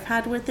experience that I've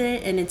had with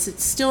it, and it's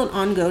still an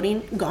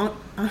ongoing.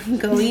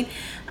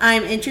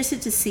 I'm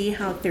interested to see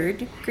how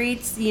third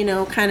grades,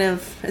 kind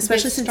of,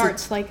 especially since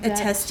it's like a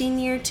testing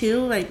year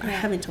too. I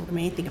haven't told him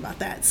anything about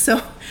that,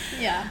 so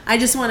I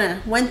just want to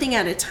one thing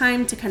at a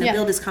time to kind of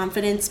build his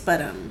confidence.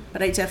 But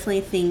I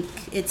definitely think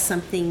it's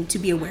something to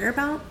be aware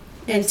about,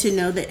 and to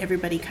know that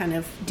everybody kind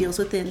of deals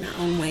with it in their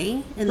own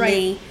way, and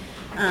they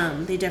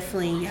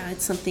definitely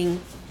it's something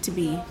to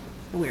be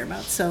aware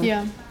about. So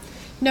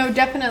No,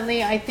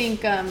 definitely. I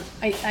think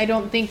I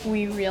don't think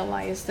we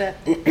realize that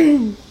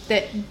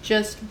that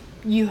just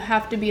you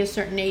have to be a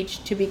certain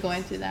age to be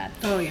going through that.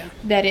 Oh yeah.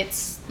 That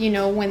it's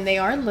when they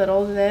are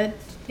little that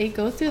they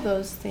go through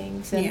those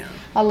things, and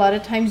a lot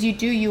of times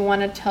you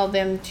want to tell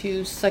them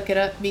to suck it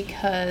up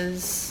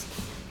because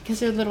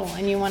they're little,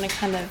 and you want to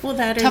kind of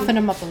toughen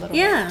them up a little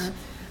bit.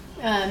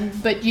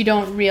 But you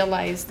don't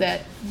realize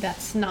that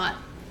that's not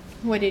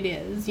what it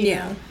is. You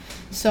know?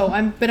 So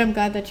I'm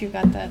glad that you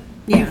got that.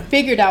 You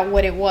figured out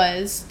what it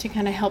was to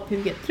kind of help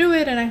him get through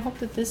it, and I hope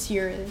that this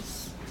year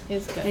is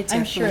good.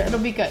 I'm sure it'll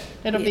be good.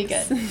 It'll be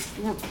good.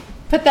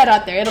 Put that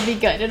out there. It'll be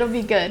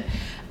good.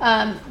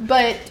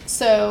 But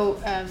so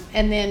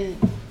and then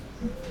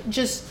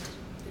just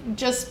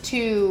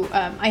to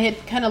I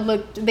had kind of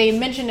looked. They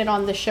mentioned it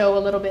on the show a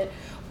little bit,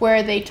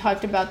 where they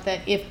talked about that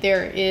if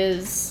there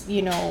is,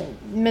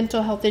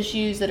 mental health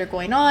issues that are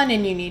going on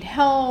and you need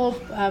help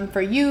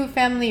for you,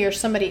 family, or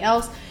somebody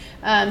else,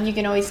 you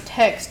can always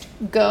text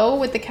GO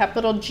with the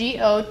capital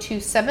GO to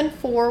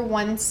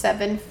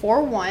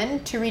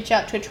 741741 to reach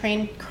out to a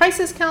trained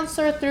crisis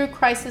counselor through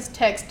Crisis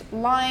Text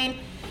Line.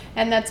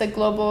 And that's a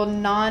global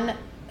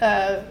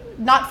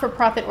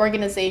not-for-profit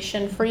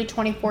organization, free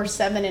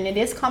 24/7, and it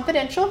is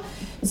confidential.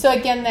 So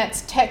again,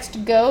 that's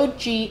text GO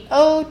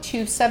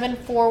to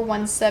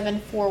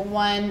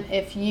 741741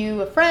 if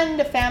you, a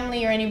friend, a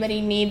family, or anybody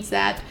needs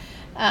that.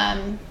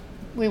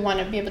 We want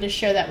to be able to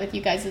share that with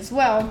you guys as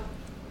well.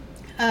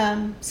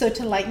 So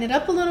to lighten it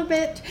up a little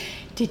bit,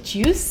 did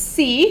you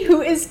see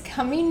who is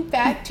coming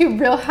back to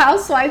Real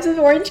Housewives of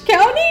Orange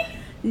County?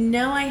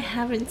 No, I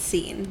haven't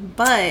seen,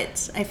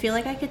 but I feel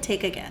like I could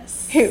take a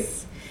guess. Who?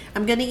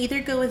 I'm going to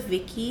either go with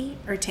Vicky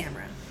or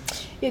Tamra.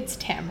 It's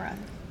Tamra.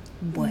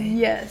 What?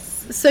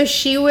 Yes. So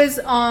she was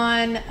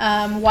on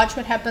Watch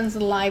What Happens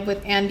Live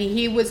with Andy.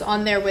 He was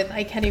on there with,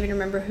 I can't even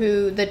remember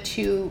who the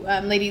two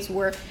ladies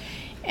were.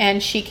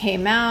 And she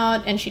came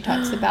out and she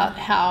talks about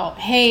how,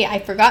 hey, I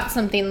forgot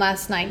something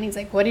last night. And he's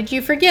like, what did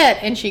you forget?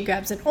 And she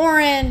grabs an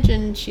orange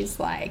and she's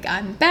like,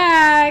 I'm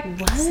back.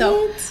 What?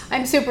 So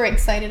I'm super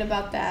excited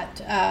about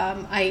that.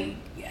 I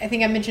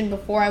think I mentioned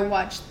before I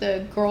watched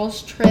the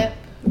Girls Trip,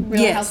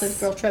 Real Housewives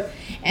Girls Trip,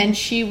 and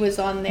she was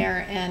on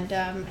there. And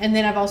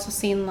then I've also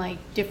seen like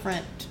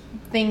different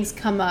things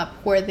come up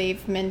where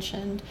they've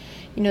mentioned,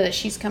 that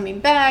she's coming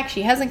back.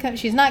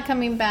 She's not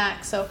coming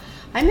back. So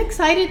I'm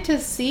excited to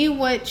see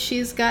what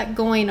she's got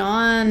going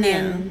on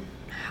and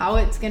how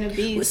it's going to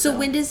be. So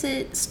when does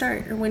it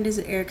start, or when does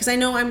it air? Because I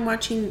know I'm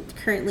watching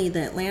currently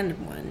the Atlanta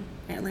one.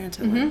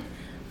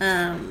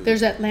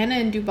 There's Atlanta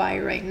and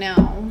Dubai right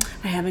now.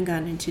 I haven't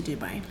gone into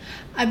Dubai.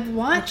 I've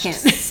watched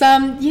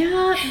some,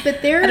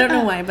 but they're... I don't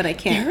know why, but I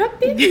can't. They're a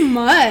bit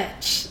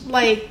much.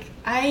 Like,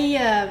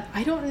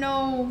 I don't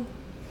know...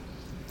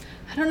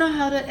 I don't know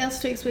how else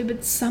to explain,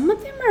 but some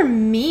of them are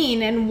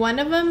mean, and one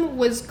of them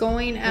was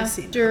going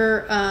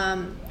after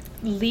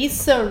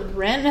Lisa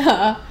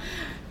Rinna,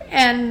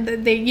 and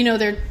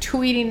they're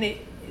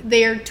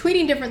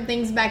tweeting different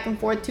things back and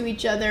forth to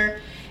each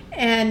other,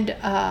 and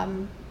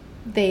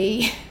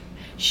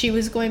she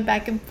was going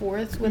back and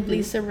forth with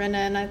Lisa Rinna,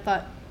 and I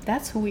thought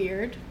that's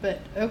weird,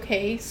 but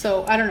okay.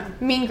 So I don't know,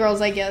 Mean Girls,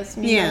 I guess,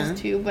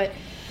 Girls too, but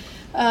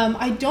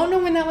I don't know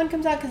when that one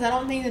comes out because I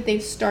don't think that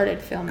they've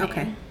started filming.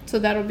 Okay. So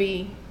that'll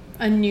be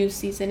a new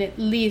season, at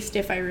least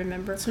if I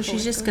remember. So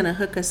she's just going to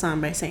hook us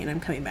on by saying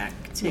I'm coming back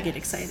to get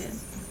excited.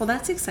 Well,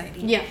 that's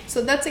exciting. Yeah,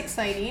 so that's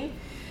exciting.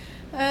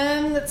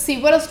 Let's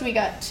see, what else do we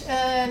got?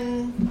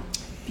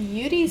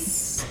 Beauty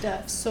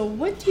stuff. So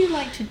what do you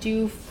like to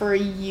do for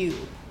you?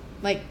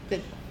 Like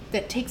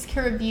that takes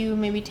care of you,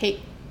 maybe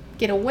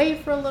get away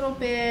for a little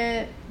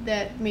bit,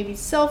 that maybe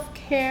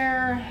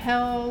self-care,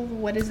 health,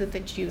 what is it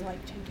that you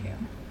like to do?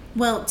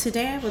 Well,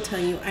 today I will tell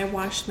you, I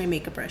washed my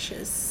makeup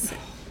brushes.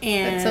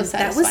 And that's so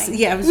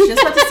satisfying. I was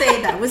just about to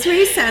say, that was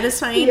very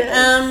satisfying.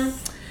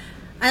 Yes.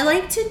 I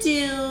like to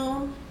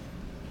do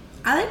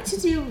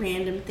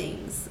random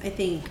things. I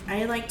think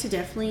I like to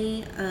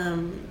definitely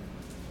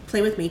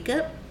play with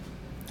makeup.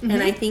 Mm-hmm.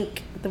 And I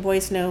think the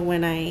boys know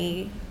when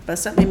I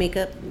bust up my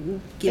makeup,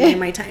 give me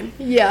my time.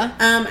 Yeah.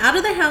 Out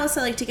of the house,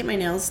 I like to get my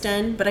nails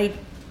done, but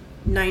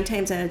 9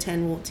 times out of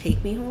 10 will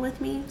take me home with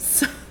me.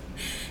 So,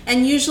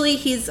 and usually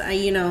he's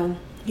on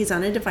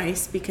a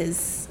device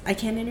because I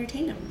can't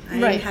entertain him.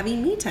 I'm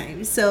having me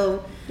time.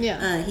 So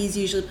he's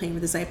usually playing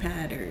with his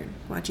iPad or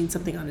watching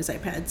something on his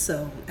iPad.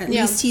 So at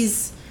least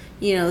he's,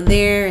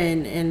 there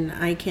and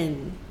I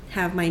can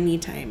have my me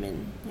time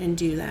and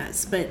do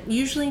that. But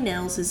usually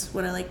nails is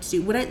what I like to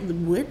do. What I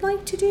would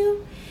like to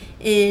do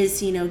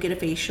is, get a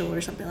facial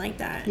or something like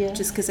that. Yeah.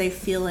 Just because I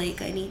feel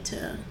like I need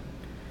to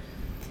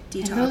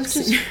detox. And those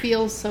just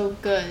feel so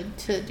good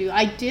to do.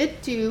 I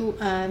did do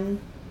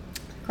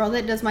girl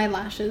that does my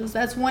lashes.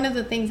 That's one of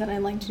the things that I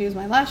like to do is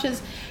my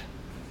lashes,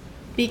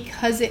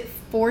 because it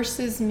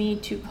forces me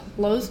to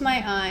close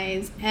my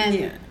eyes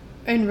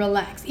and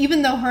relax.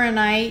 Even though her and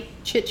I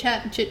chit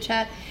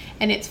chat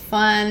and it's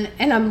fun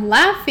and I'm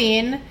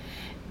laughing,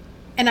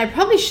 and I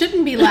probably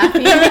shouldn't be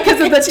laughing because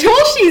of the tool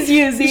she's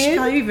using. You should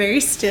probably be very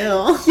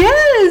still.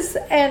 Yes,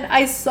 and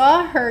I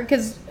saw her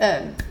because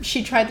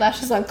she tried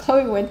lashes on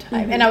Chloe one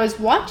time, and I was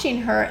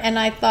watching her, and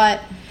I thought,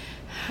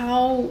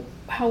 how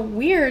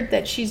weird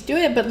that she's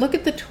doing it, but look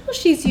at the tool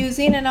she's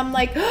using, and I'm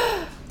like,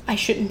 oh, I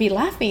shouldn't be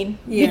laughing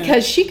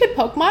because she could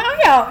poke my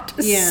eye out.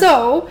 Yeah.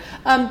 So,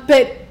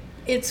 but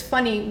it's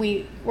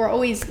funny, we're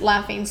always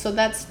laughing, so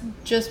that's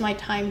just my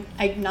time.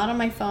 I'm not on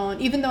my phone,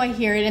 even though I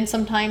hear it, and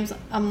sometimes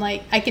I'm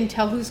like, I can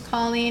tell who's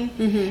calling,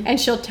 and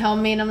she'll tell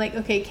me, and I'm like,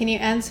 okay, can you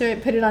answer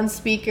it, put it on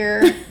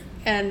speaker,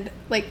 and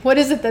like, what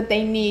is it that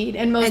they need?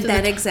 And most at of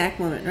that exact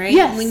moment, right?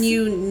 Yes. When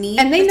you need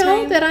and they the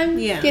know time, that I'm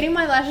getting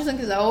my lashes done,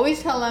 because I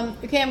always tell them,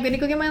 okay, I'm going to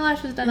go get my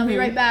lashes done, I'll be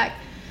right back.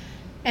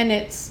 And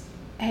it's,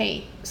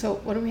 hey, so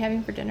what are we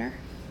having for dinner?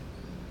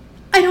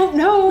 I don't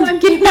know. I'm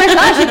getting my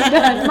lashes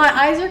done. My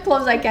eyes are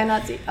closed. I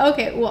cannot see.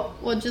 Okay, well,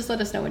 just let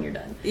us know when you're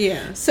done.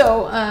 Yeah.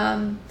 So,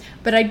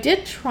 but I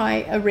did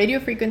try a radio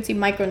frequency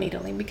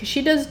microneedling because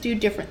she does do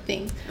different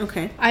things.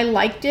 Okay. I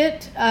liked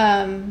it.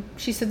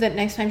 She said that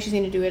next time she's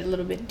going to do it a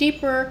little bit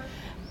deeper.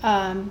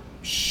 The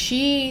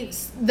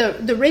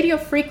radio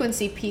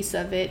frequency piece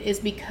of it is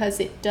because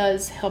it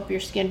does help your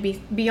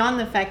skin beyond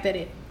the fact that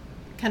it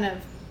kind of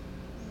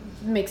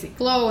makes it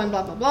glow and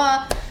blah, blah,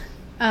 blah.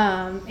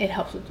 It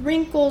helps with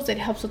wrinkles. It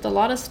helps with a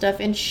lot of stuff.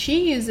 And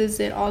she uses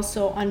it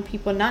also on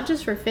people, not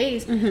just for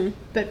face,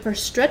 but for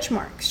stretch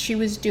marks. She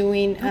was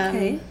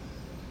doing,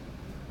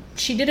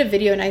 she did a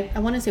video, and I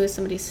want to say it was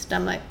somebody's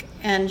stomach,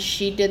 and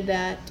she did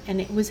that,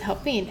 and it was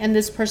helping. And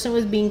this person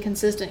was being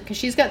consistent, because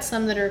she's got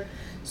some that are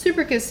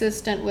super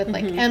consistent with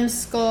like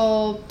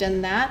M-Sculpt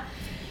and that.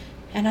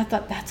 And I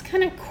thought, that's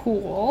kind of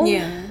cool.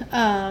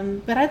 Yeah.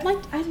 But I'd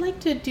like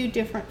to do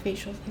different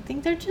facials. I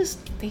think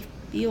they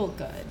feel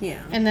good.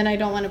 Yeah. And then I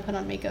don't want to put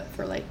on makeup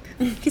for like...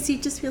 Because you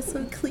just feel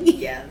so clean.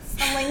 Yes.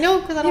 I'm like,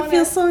 no, because I don't want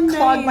to so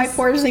clog my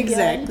pores again.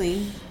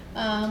 Exactly.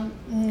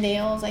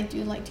 Nails, I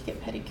do like to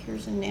get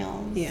pedicures and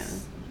nails. Yeah.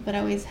 But I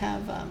always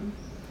have...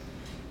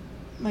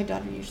 my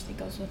daughter usually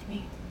goes with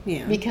me.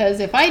 Yeah. Because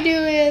if I do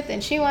it,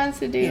 then she wants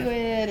to do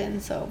it.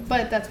 And so...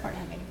 But that's part of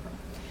having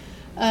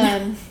a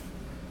girl.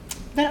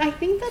 But I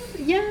think that,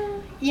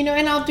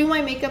 and I'll do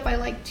my makeup. I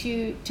like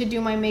to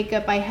do my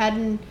makeup. I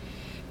hadn't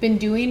been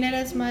doing it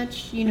as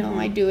much.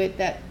 I do it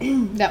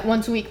that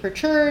once a week for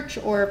church,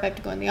 or if I have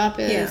to go in the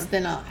office,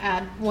 then I'll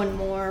add one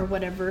more or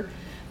whatever.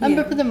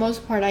 But for the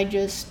most part, I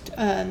just,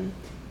 I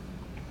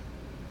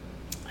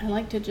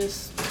like to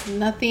just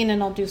nothing,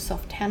 and I'll do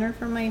self-tanner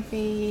for my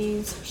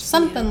face or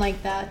something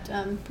like that.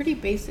 Pretty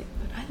basic,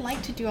 but I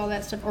like to do all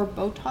that stuff. Or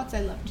Botox.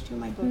 I love to do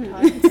my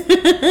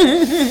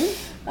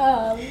Botox.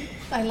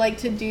 I like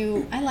to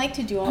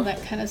do all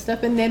that kind of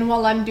stuff. And then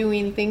while I'm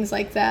doing things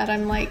like that,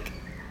 I'm like,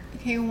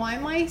 okay, why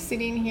am I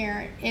sitting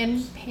here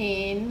in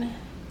pain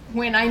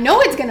when I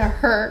know it's gonna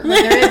hurt,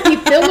 whether it be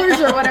fillers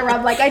or whatever?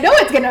 I'm like, I know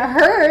it's gonna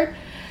hurt,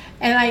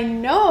 and I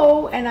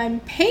know, and I'm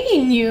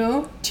paying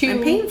you to...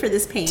 I'm paying for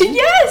this pain.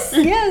 Yes.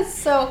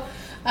 So,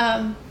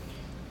 that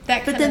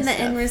but kind then of the stuff.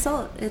 end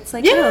result, it's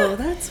like, oh,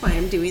 that's why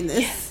I'm doing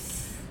this.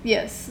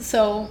 Yes,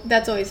 so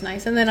that's always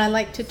nice. And then I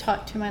like to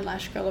talk to my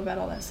lash girl about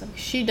all that stuff.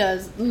 She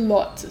does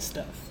lots of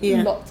stuff.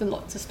 Lots and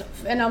lots of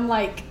stuff. And I'm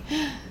like,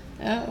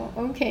 oh,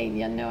 okay,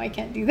 no, I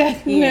can't do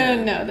that.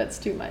 No, that's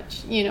too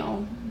much,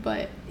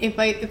 But if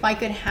I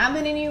could have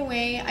it any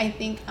way, I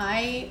think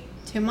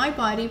to my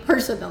body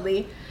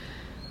personally.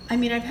 I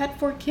mean, I've had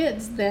 4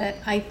 kids that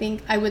I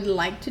think I would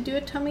like to do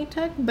a tummy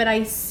tuck, but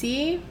I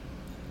see,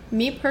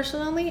 me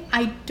personally,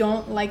 I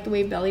don't like the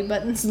way belly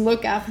buttons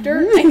look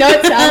after. I know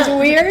it sounds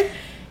weird.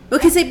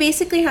 Because they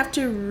basically have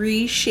to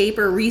reshape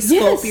or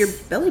resculpt your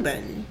belly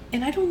button.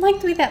 And I don't like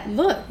the way that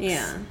looks.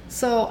 Yeah.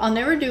 So I'll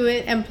never do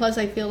it. And plus,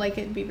 I feel like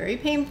it'd be very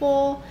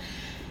painful.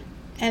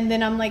 And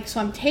then I'm like,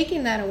 so I'm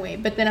taking that away.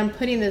 But then I'm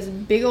putting this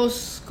big old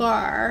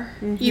scar.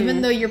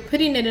 Even though you're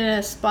putting it in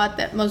a spot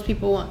that most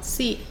people won't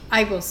see,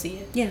 I will see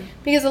it. Yeah.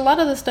 Because a lot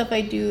of the stuff I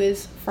do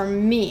is for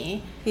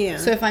me. Yeah.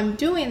 So if I'm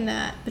doing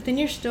that, but then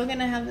you're still going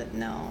to have it.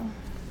 No.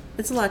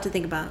 It's a lot to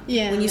think about.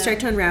 Yeah. When you start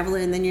to unravel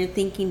it and then you're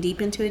thinking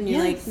deep into it and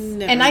you're like,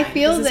 never And mind. I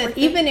feel Is this that worth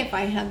even it? if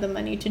I had the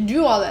money to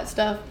do all that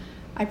stuff,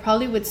 I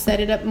probably would set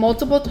it up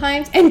multiple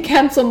times and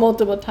cancel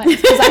multiple times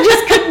because I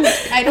just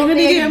couldn't. I don't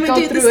think I could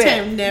go through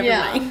it. Never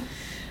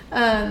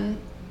mind.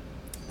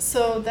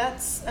 So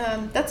that's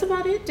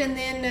about it. And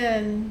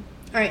then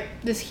all right,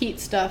 this heat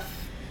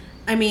stuff.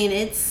 I mean,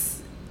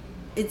 it's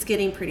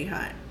getting pretty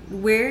hot.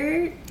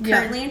 We're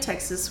currently in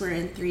Texas. We're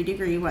in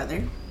 3-degree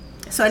weather.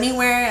 So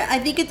anywhere, I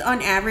think it's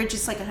on average,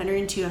 it's like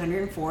 102,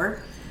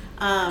 104.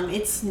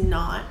 It's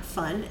not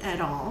fun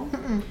at all.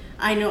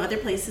 I know other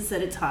places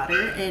that it's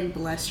hotter, and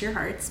bless your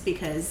hearts,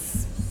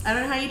 because I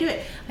don't know how you do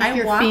it.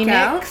 Like I walk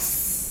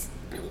Phoenix,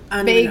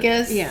 out.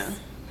 Vegas.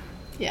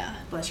 Yeah.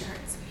 Bless your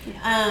hearts.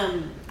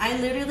 Yeah. I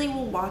literally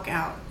will walk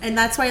out. And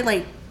that's why,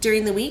 like,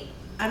 during the week,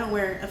 I don't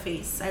wear a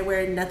face. I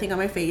wear nothing on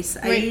my face.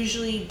 Right. I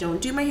usually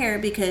don't do my hair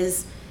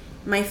because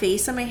my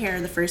face and my hair are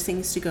the first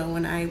things to go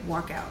when I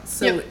walk out.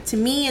 So to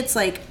me, it's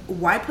like,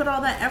 why put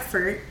all that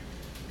effort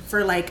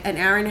for like an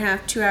hour and a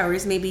half, 2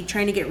 hours, maybe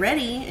trying to get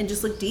ready and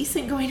just look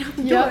decent going out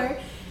the door?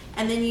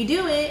 And then you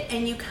do it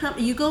and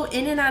you go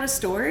in and out of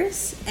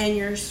stores and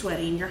you're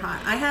sweating, you're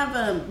hot. I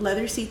have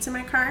leather seats in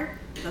my car.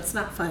 That's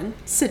not fun,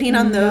 sitting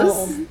on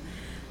those.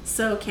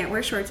 So can't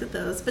wear shorts with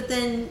those. But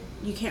then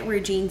you can't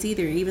wear jeans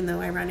either, even though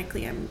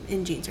ironically I'm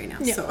in jeans right now.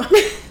 So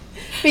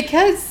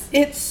because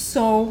it's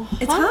so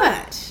hot. It's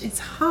hot. It's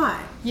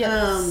hot.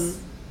 Yes.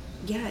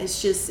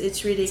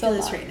 It's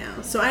ridiculous right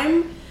now. So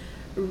I'm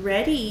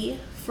ready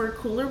for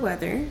cooler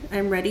weather.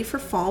 I'm ready for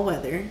fall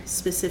weather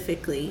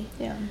specifically.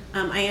 Yeah.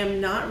 I am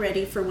not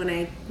ready for when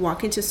I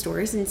walk into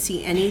stores and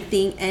see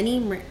any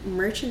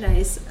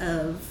merchandise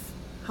of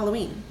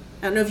Halloween.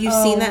 I don't know if you've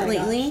seen that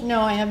lately. Gosh.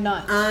 No, I have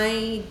not.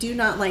 I do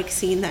not like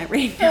seeing that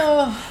right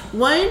now.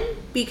 One,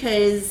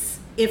 because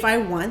if I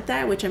want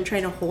that, which I'm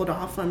trying to hold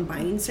off on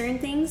buying certain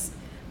things,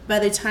 by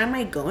the time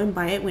I go and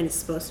buy it when it's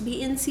supposed to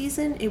be in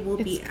season, it will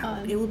be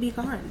out. It will be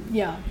gone.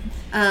 Yeah.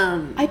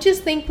 I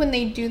just think when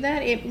they do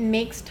that, it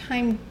makes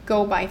time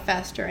go by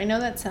faster. I know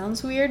that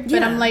sounds weird,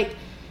 but I'm like,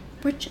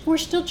 we're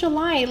still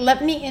July.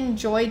 Let me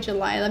enjoy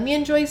July. Let me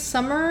enjoy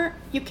summer.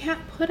 You can't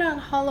put out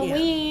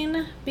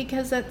Halloween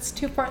because that's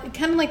too far.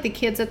 Kind of like the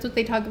kids. That's what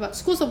they talk about.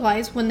 School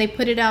supplies, when they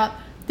put it out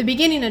the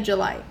beginning of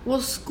July.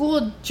 Well,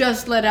 school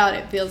just let out,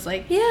 it feels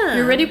like. Yeah.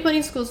 You're already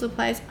putting school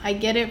supplies. I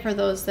get it for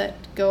those that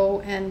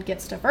go and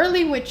get stuff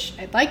early, which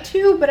I'd like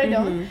to, but I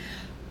don't.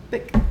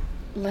 But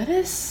let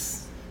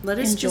us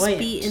just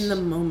be in the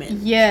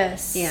moment.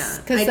 Yes. Yeah.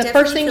 Because the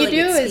first thing you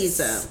do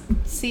is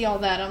see all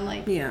that. I'm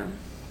like, yeah.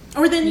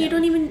 Or then you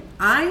don't even,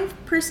 I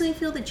personally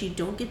feel that you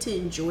don't get to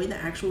enjoy the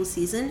actual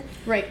season.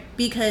 Right.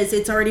 Because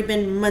it's already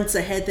been months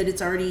ahead that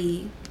it's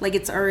already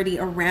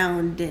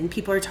around and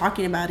people are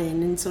talking about it.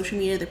 And in social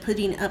media, they're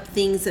putting up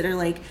things that are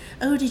like,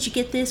 oh, did you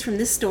get this from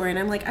this store? And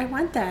I'm like, I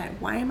want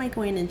that. Why am I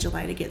going in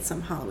July to get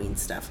some Halloween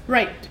stuff?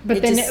 Right.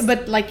 But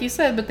but like you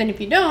said, but then if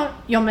you don't,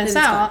 you'll miss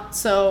out.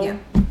 So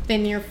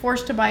then you're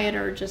forced to buy it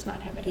or just not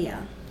have it.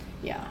 Yeah.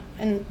 Yeah.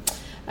 And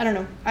I don't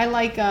know. I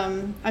like,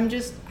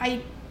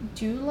 I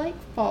do like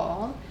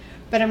fall,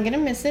 but I'm gonna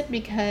miss it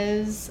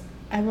because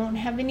I won't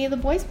have any of the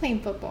boys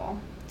playing football.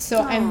 So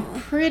I'm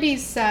pretty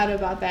sad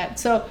about that.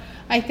 So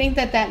I think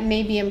that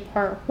may be in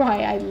part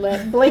why I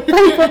let Blake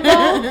play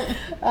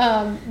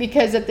football,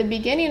 because at the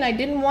beginning I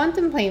didn't want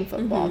them playing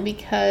football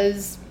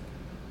because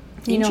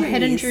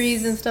head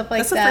injuries and stuff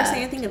like that. That's the first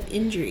thing I think of,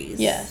 injuries.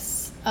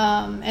 Yes.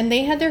 And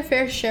they had their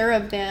fair share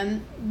of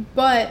them,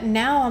 but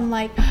now I'm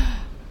like,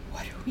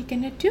 what are we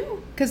gonna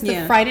do? Because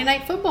the Friday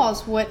night football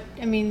is we're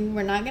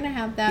not gonna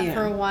have that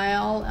for a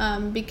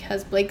while,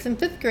 because Blake's in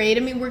 5th grade.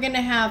 I mean, we're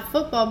gonna have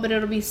football, but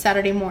it'll be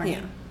Saturday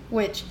morning,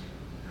 which,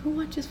 who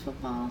watches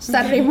football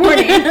Saturday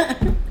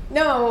morning?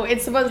 No,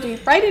 it's supposed to be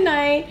Friday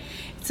night.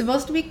 It's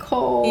supposed to be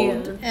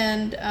cold,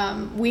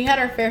 and we had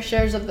our fair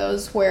shares of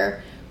those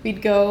where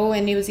we'd go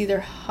and it was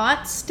either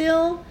hot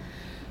still,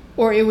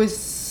 or it was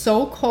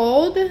so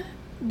cold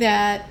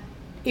that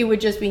it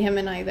would just be him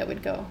and I that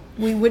would go.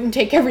 We wouldn't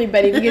take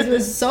everybody because it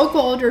was so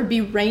cold, or it'd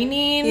be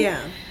raining.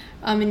 Yeah.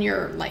 And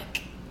you're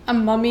like a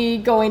mummy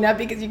going up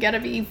because you got to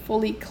be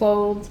fully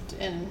clothed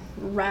and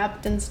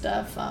wrapped and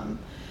stuff.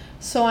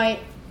 So I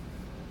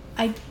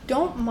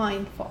don't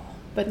mind fall,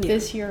 but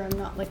this year I'm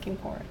not looking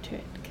forward to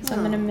it because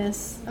I'm gonna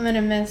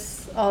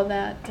miss all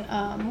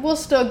that. We'll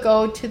still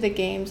go to the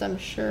games, I'm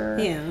sure.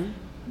 Yeah.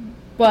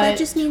 But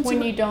just means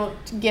when you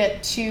don't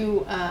get to,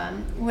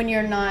 when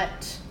you're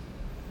not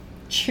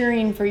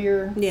cheering for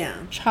your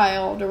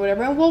child or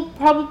whatever, and we'll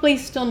probably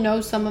still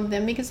know some of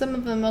them because some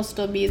of them will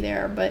still be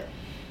there, but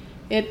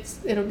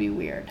it'll be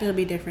weird. It'll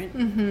be different.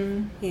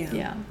 Mm-hmm.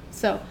 Yeah.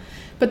 So,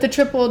 but the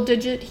triple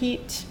digit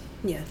heat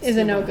is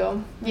a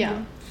no-go. Mm-hmm.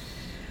 Yeah.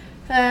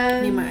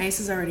 My ice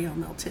is already all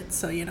melted,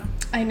 so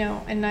I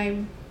know,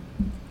 and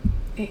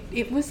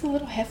it was a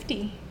little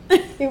hefty.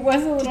 It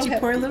was a little hefty. Did you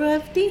pour a little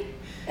hefty?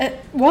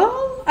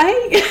 Well,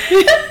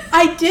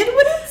 I did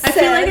what it said. I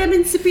feel like I've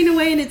been sipping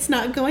away and it's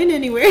not going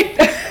anywhere.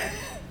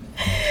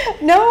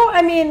 No,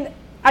 I mean,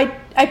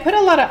 I put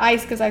a lot of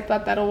ice because I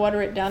thought that'll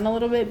water it down a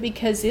little bit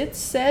because it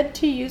said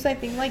to use, I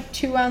think, like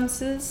 2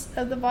 ounces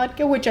of the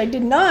vodka, which I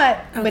did not,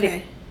 but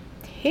it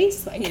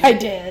tastes like I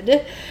did.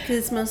 Because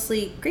it's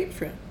mostly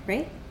grapefruit,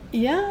 right?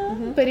 Yeah,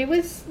 but it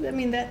was, I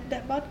mean,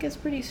 that vodka is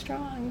pretty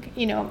strong,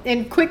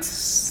 And quick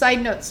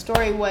side note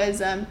story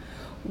was,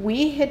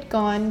 we had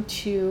gone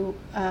to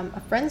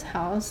a friend's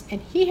house, and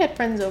he had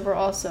friends over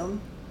also.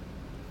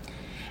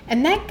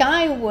 And that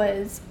guy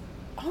was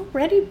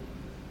already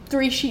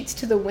 3 sheets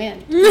to the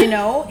wind,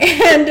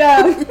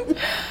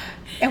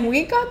 And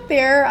we got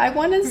there, I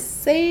want to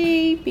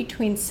say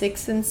between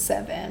 6 and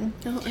 7.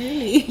 Oh,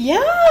 early. Yeah,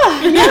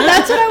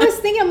 that's what I was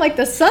thinking. I'm like,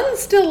 the sun's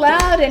still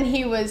out, and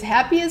he was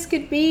happy as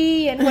could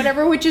be, and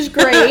whatever, which is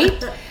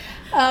great.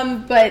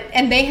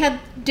 And they had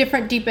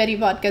different Deep Eddy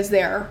vodkas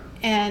there,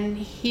 and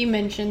he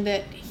mentioned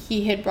that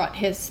he had brought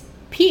his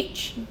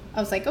peach. I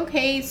was like,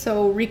 okay,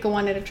 so Rika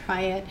wanted to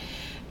try it.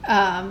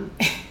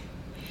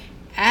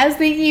 As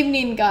the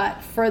evening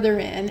got further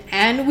in,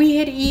 and we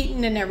had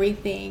eaten and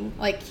everything,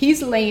 like,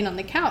 he's laying on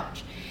the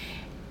couch,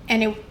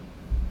 and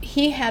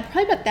he had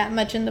probably about that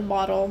much in the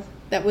bottle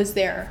that was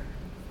there.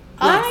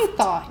 I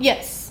thought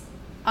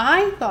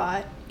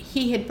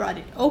he had brought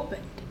it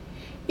opened.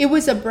 It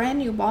was a brand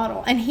new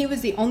bottle, and he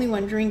was the only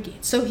one drinking,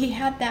 so he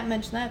had that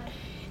much left.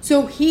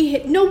 So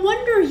no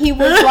wonder he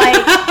was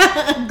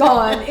like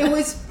gone. It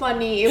was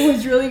funny. It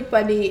was really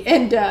funny.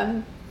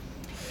 And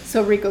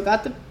so Rico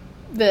got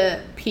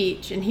the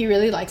peach, and he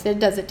really likes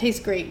it. It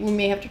taste great. We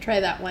may have to try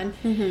that one.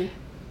 Mm-hmm.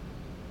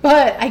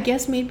 But I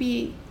guess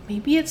maybe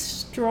it's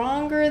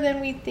stronger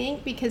than we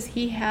think because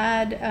he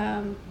had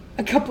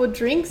a couple of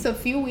drinks a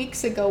few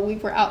weeks ago. We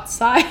were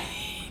outside,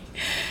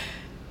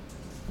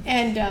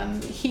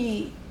 and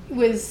we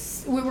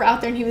were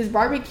out there, and he was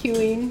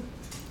barbecuing,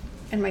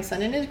 and my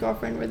son and his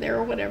girlfriend were there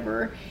or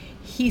whatever.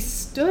 He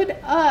stood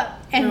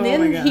up, and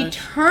then he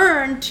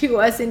turned to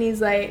us, and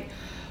he's like,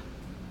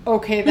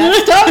 okay, that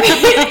stuff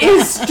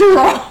is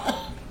strong.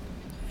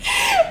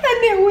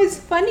 And it was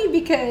funny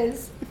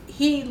because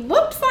he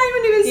looked fine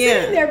when he was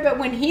sitting there, but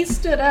when he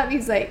stood up,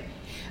 he's like,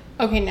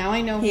 okay, now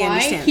I know why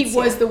he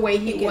was the way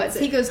he was.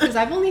 He goes, because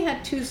I've only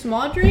had 2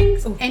 small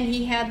drinks, and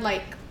he had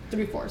like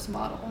 3/4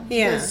 bottle.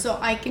 Yeah. Goes, so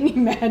I can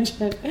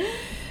imagine.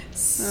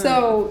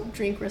 So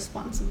drink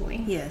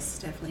responsibly. Yes,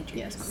 definitely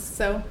drink responsibly.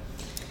 So.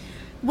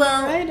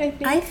 Well,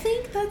 I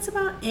think that's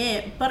about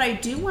it. But I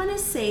do want to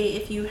say,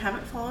 if you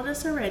haven't followed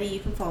us already, you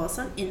can follow us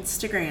on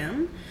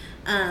Instagram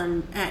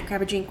at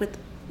Grab a Drink with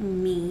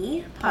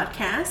Me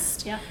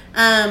podcast. Yeah.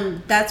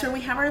 That's where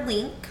we have our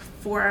link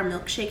for our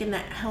milkshake, and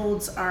that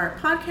holds our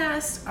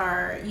podcast,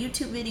 our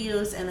YouTube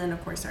videos, and then,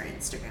 of course, our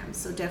Instagram.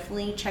 So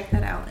definitely check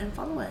that out and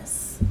follow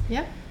us.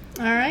 Yep.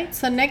 All right.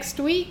 So next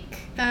week,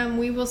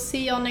 we will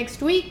see y'all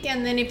next week.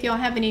 And then if y'all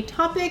have any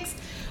topics,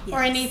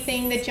 or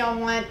anything that y'all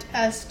want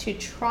us to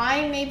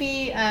try,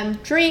 maybe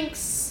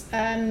drinks,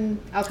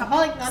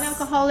 alcoholic,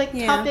 non-alcoholic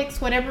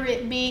topics, whatever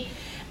it be,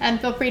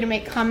 and feel free to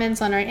make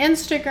comments on our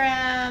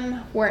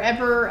Instagram,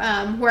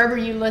 wherever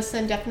you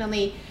listen.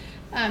 Definitely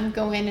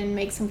go in and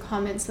make some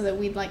comments so that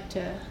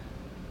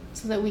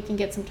so that we can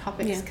get some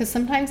topics. Because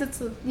sometimes it's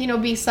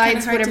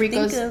besides whatever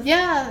goes,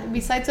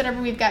 besides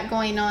whatever we've got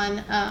going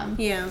on.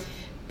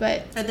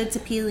 But that's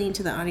appealing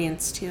to the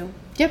audience too.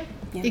 Yep,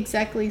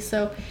 exactly.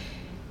 So.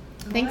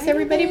 Thanks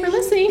everybody for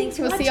listening. Thanks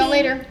for we'll watching. See y'all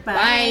later. Bye.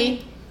 Bye.